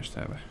wat gemist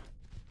hebben.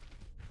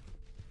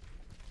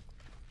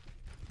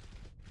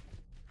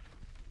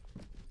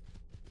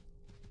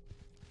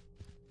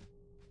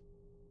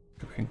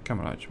 Ik heb geen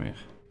camera's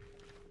meer.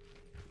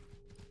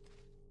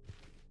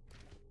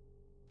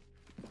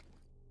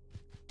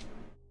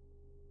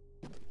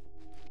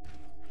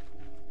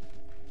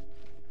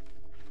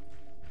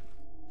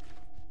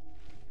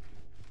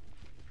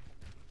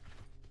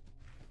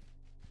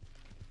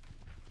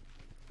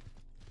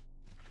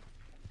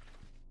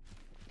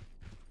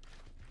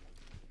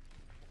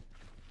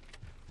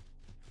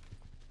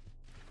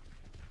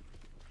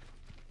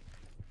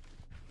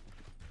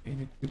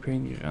 Ene type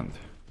heen die rent.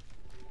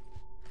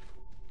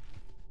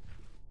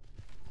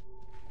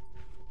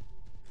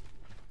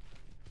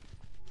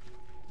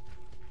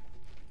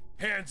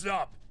 Hands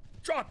up!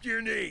 Drop to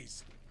your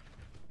knees!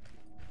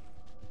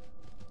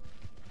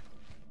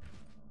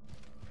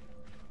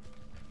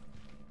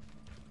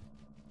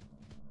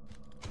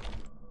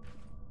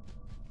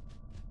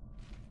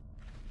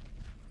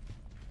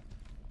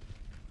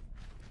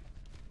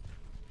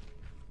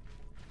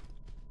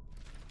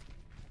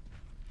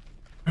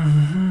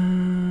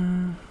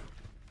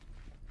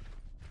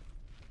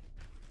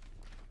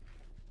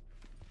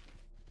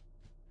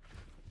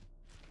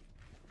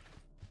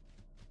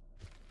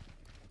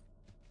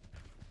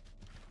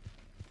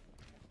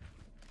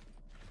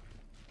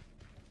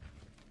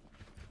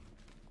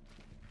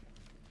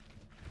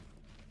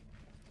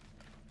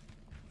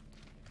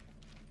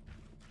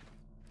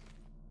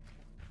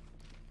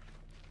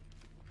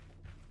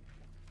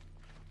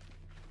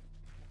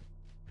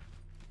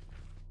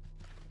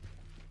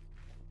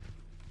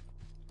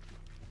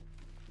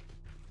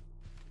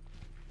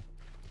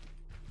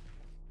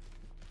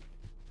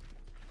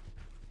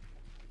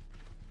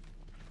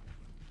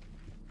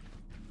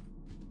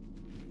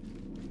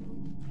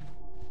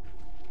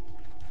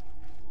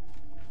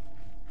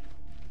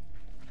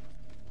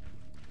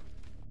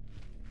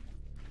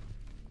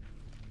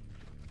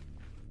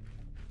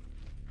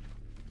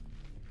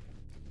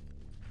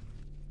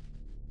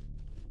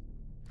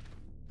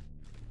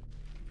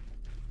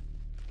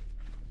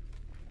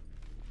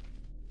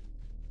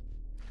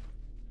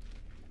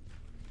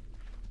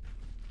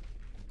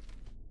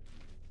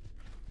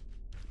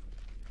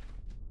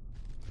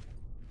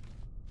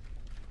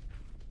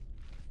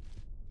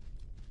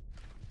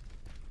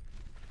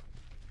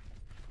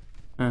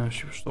 Als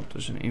je verstopt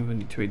is in een van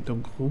die twee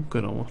donkere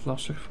hoeken, dan wordt het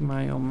lastig voor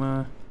mij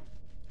om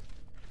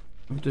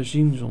te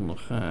zien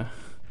zonder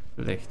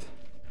licht.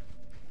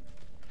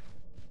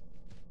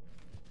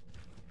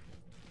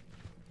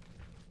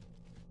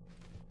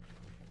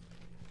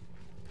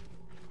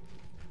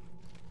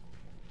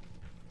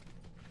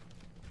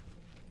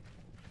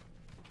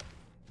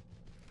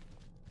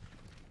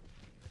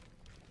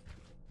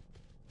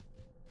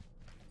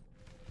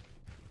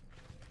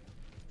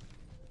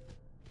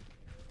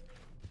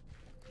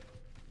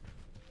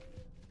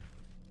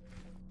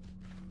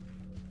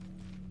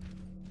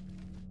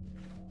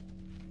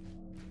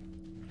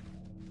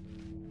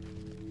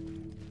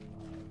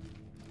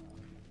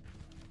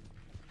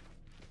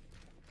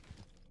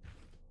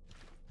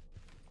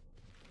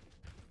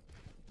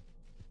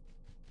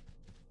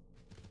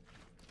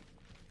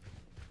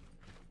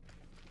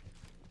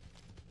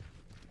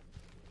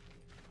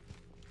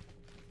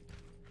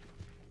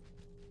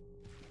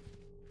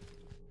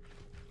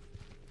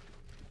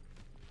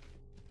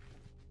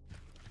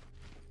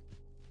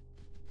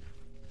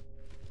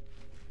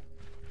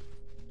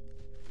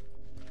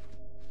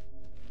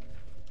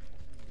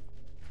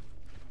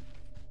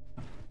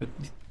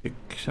 Ik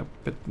snap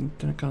het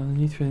niet en ik kan het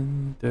niet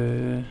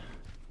vinden.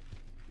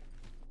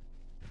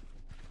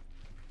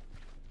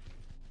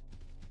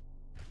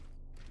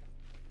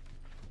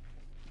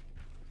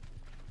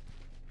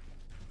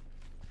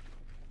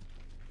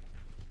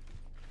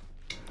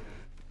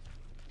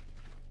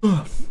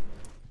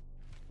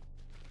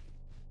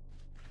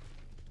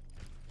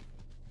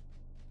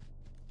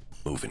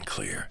 Moving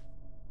clear.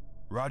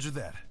 Roger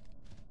that.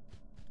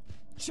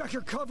 Check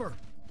your cover.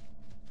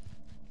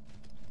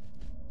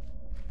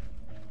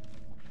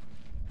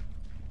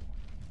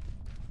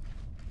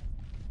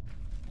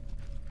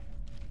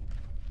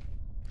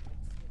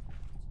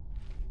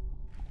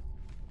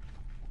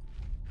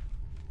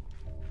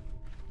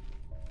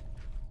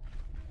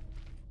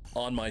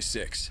 On my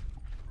 6.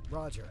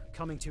 Roger,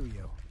 coming to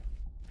you.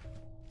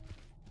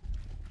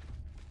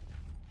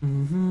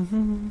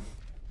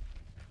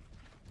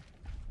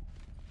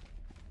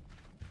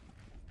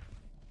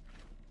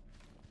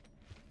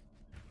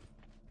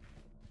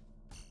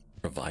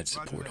 Provide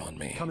support on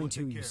me. Coming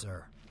to you,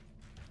 sir.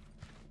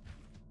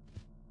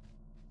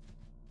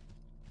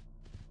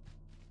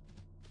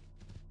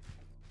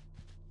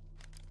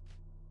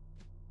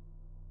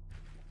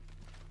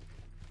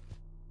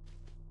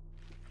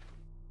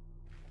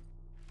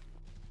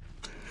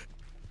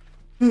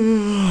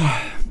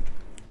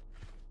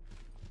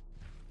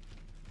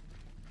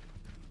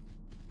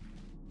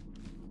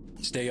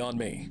 Stay on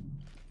me.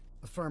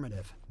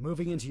 Affirmative.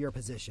 Moving into your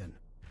position.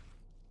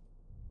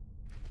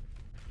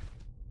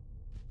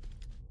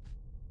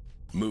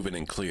 Moving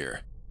and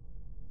clear.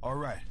 All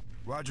right.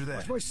 Roger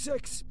that. Where's my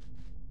 6?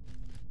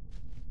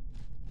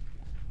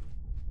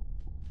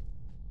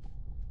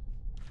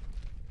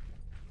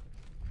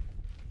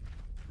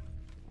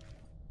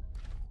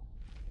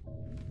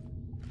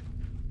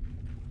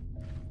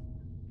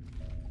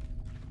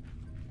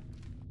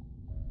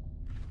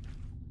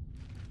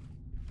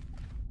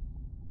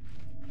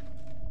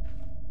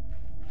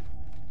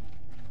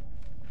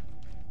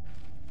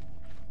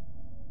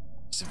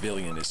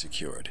 Civilian is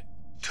secured.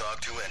 Talk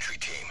to entry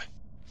team.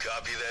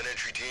 Copy that,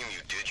 entry team.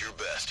 You did your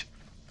best.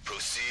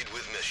 Proceed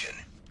with mission.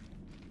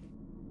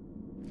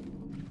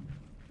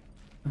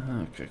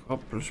 Ik krijg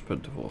wel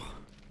pluspunten voor.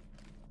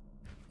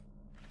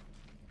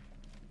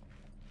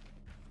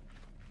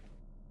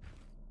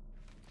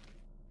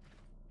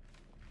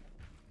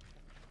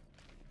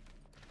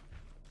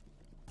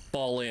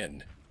 Fall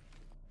in.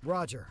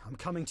 Roger, I'm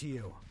coming to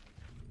you.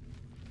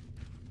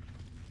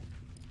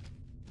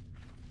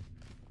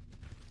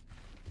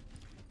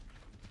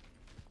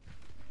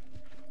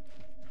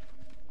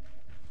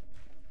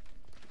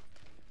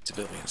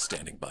 Civilians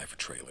standing by for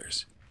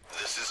trailers.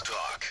 This is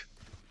talk.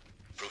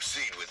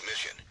 Proceed with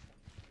mission.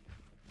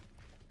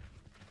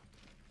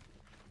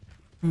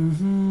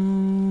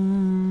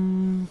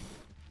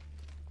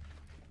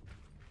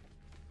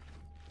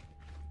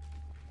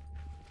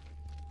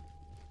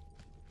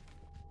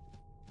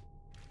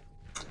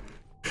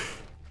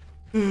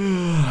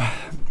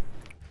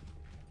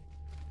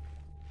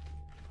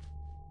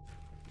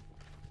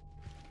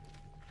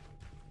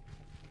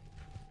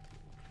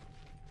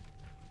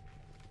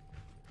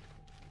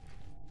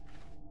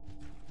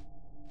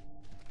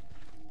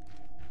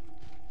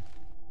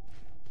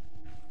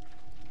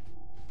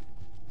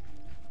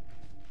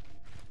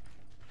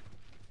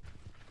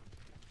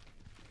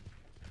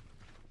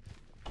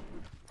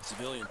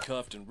 Civilian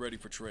cuffed and ready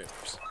for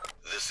trailers.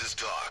 This is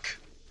talk.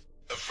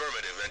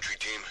 Affirmative, entry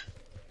team.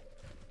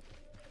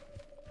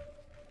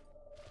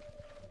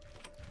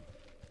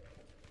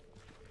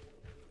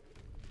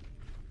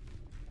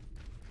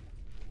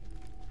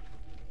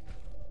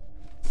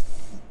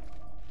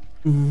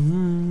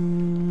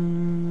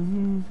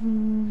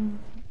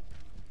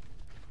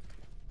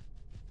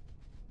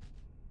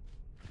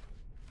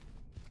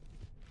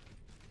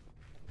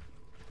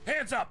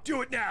 Hands up!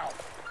 Do it now!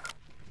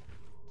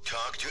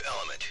 Talk to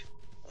element.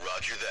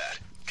 Roger that.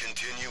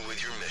 Continue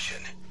with your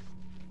mission.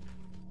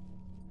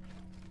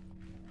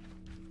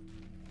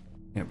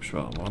 Ja, best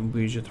wel. Maar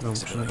moet je zitten wel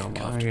snel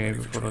allemaal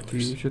aangeven voordat hij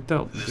je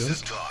telt This is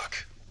natuurlijk.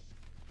 talk.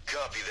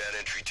 Copy that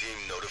entry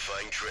team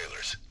notifying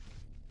trailers.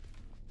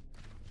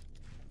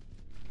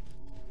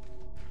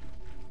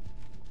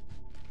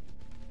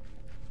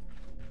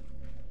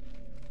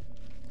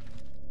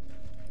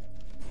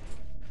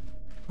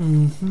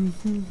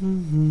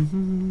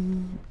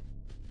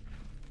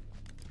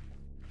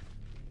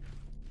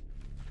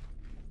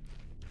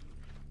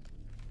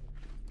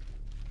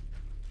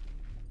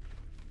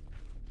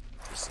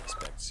 The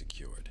suspect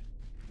secured.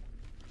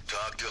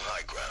 Talk to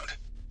high ground.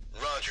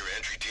 Roger,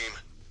 entry team.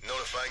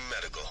 Notifying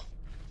medical.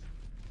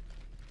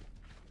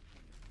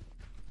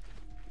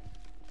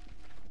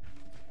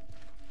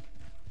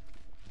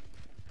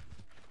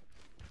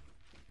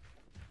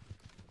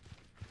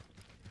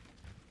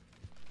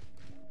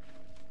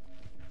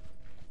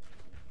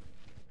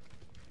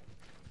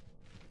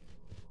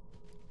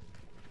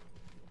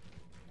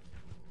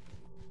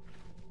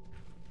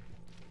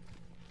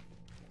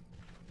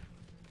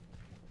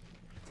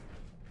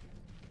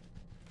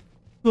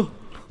 Oh,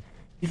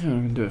 hier gaan we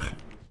nog een deur.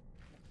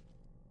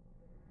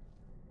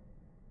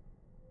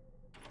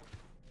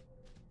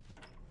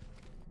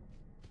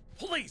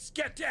 Police,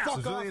 get down!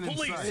 Fuck off,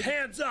 Police, inside.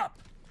 hands up!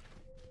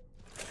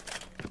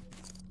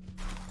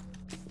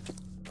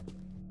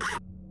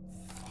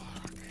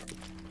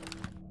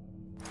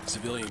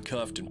 Civilian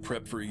cuffed and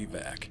prepped for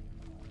evac.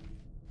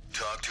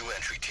 Talk to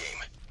entry team.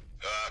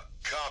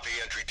 Copy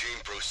entry team.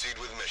 Proceed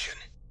with mission.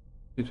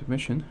 Dit is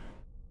mission.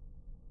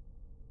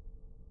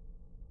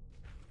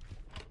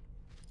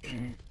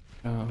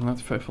 Ja,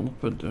 laat 500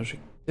 punten. Dus ik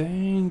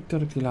denk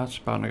dat ik die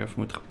laatste paar nog even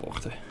moet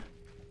rapporten.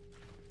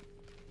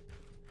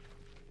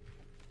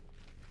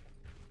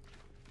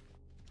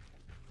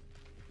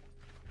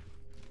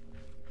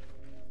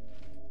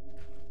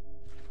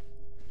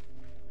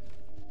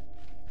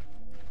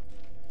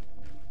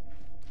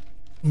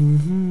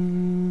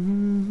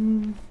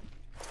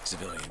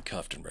 Civilian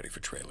cuffed and ready for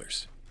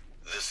trailers.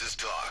 This is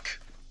talk.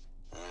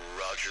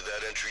 Roger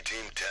that entry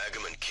team. Tag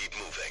them and keep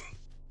moving.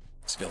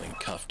 Civilian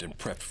cuffed and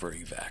prepped for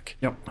evac.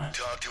 Ja.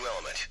 Talk to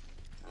element.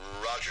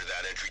 Roger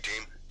that entry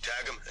team.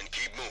 Tag them and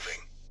keep moving.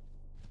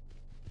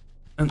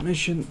 En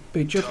mission,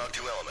 page up. Talk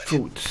to element.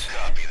 Goed.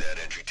 Copy that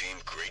entry team.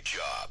 Great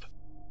job.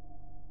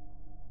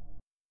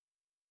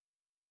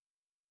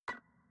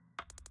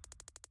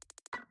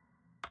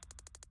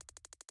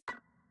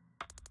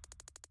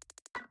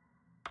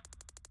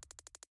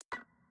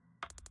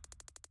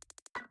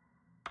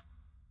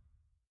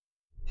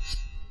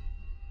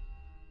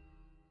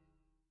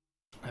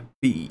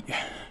 B.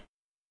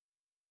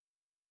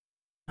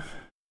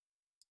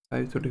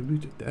 25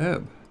 minuten.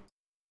 Damn.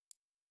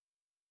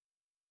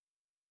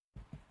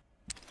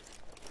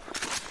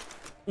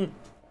 Ik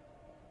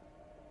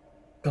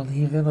kan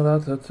hier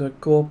inderdaad het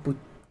core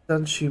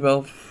potentie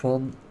wel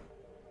van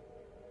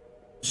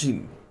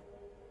zien.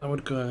 Daar moet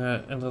ik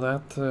er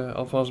inderdaad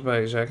alvast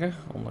bij zeggen.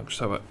 Ondanks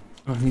dat we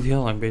nog niet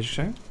heel lang bezig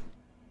zijn.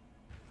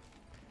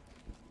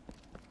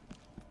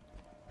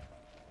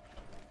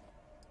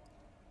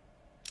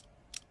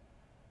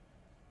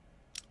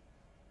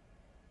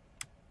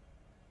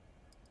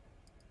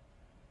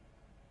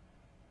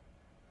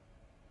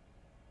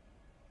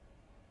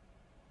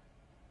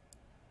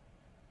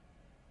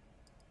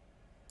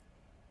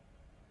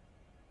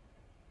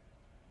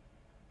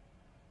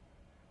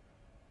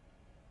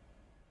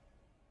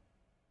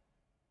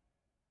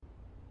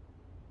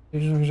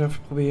 Deze nog eens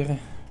even proberen.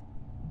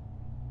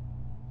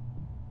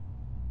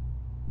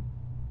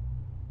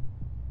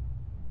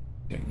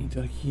 Ik denk niet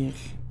dat ik hier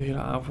de hele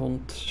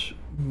avond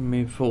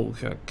mee vol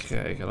ga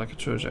krijgen, laat ik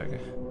het zo zeggen.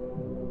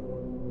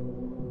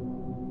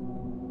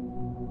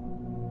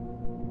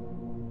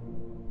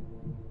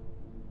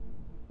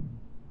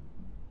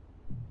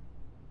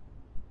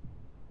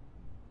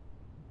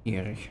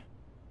 Erg.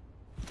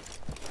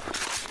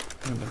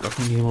 Dat is toch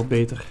niet helemaal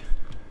beter.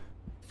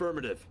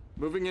 Affirmative.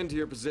 Moving into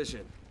your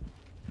position.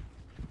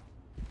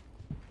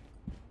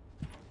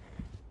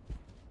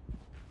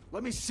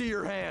 Let me see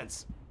your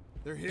hands.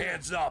 They're here.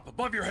 Hands up,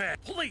 above your head.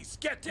 Police,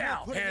 get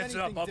down! putting Hands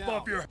up, anything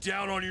above down. your...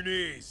 Down on your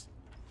knees.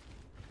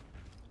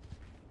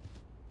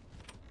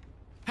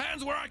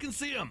 Hands where I can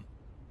see them!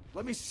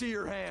 Let me see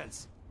your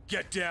hands.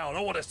 Get down,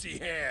 I want to see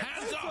hands.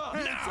 Hands up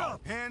Hands now!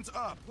 up. Hands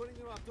up. Putting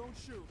it up. Don't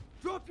shoot.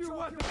 Drop your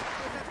weapon.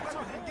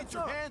 Get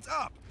your hands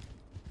up.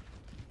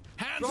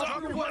 Hands Drop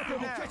up your weapon.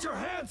 now! Get your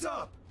hands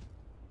up.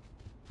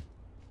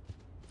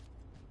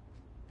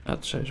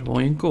 Dat zijn ze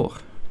mooi in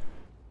koor.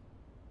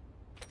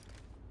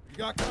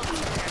 You got cover.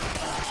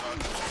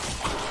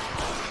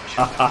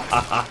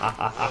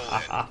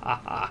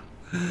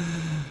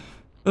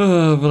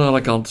 Van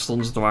alle kanten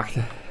stonden ze te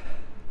wachten.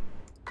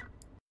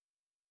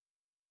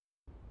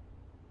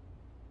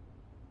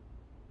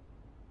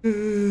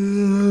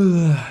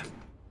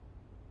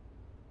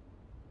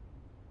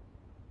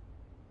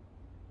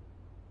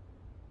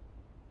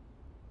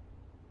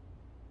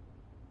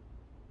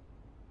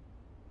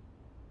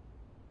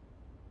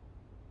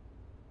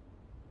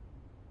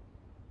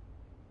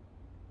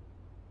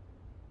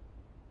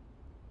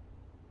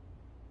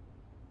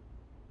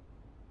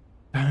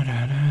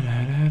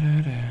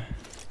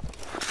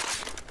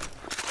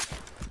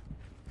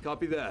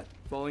 Copy that.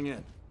 Falling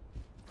in.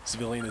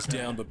 Civilian is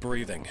down but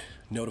breathing.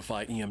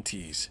 Notify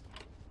EMTs.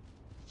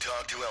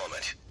 Talk to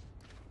element.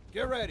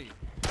 Get ready.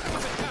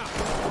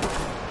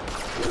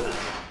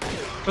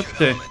 Wat To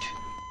de? element.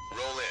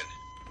 Roll in.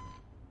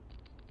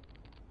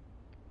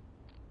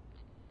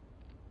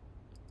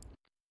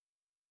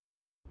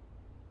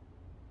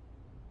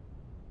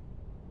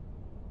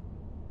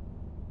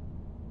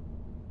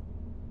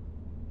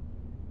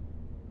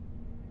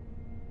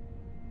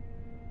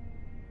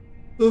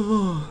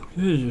 Oh,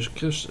 Jezus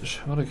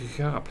Christus, wat een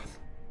gegaap.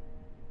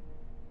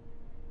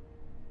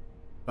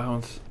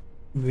 Want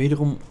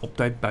wederom op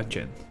tijd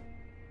badgen.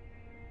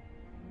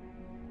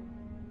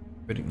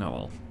 Weet ik nou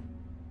al.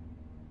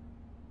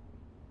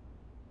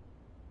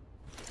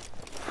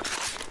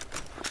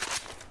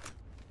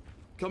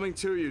 Coming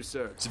to you,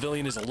 sir.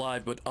 Civilian is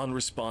alive but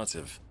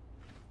unresponsive.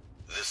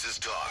 This is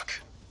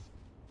talk.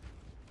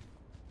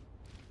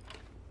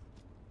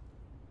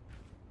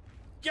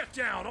 Get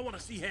down! I want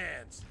to see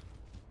hands!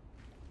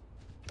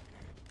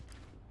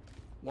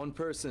 One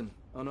person,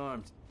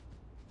 unarmed.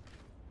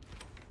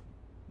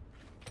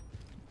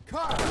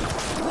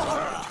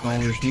 Nou,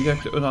 dus niet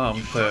echt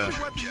unarmed.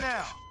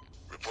 Objective.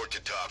 Report to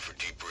talk for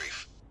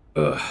debrief.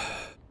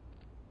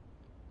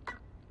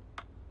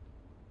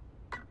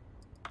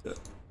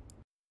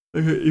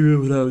 Ik ga niet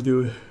meer wat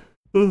doen.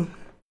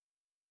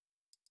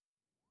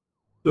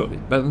 Sorry,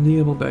 ik ben er niet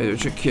helemaal bij,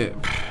 dus ik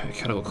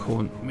ga er ook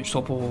gewoon mee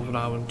stoppen voor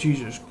vanavond.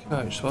 Jesus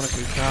Christ, wat een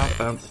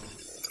gegaap.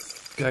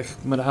 Krijg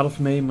ik maar de helft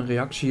mee, mijn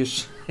reactie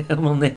is helemaal niks.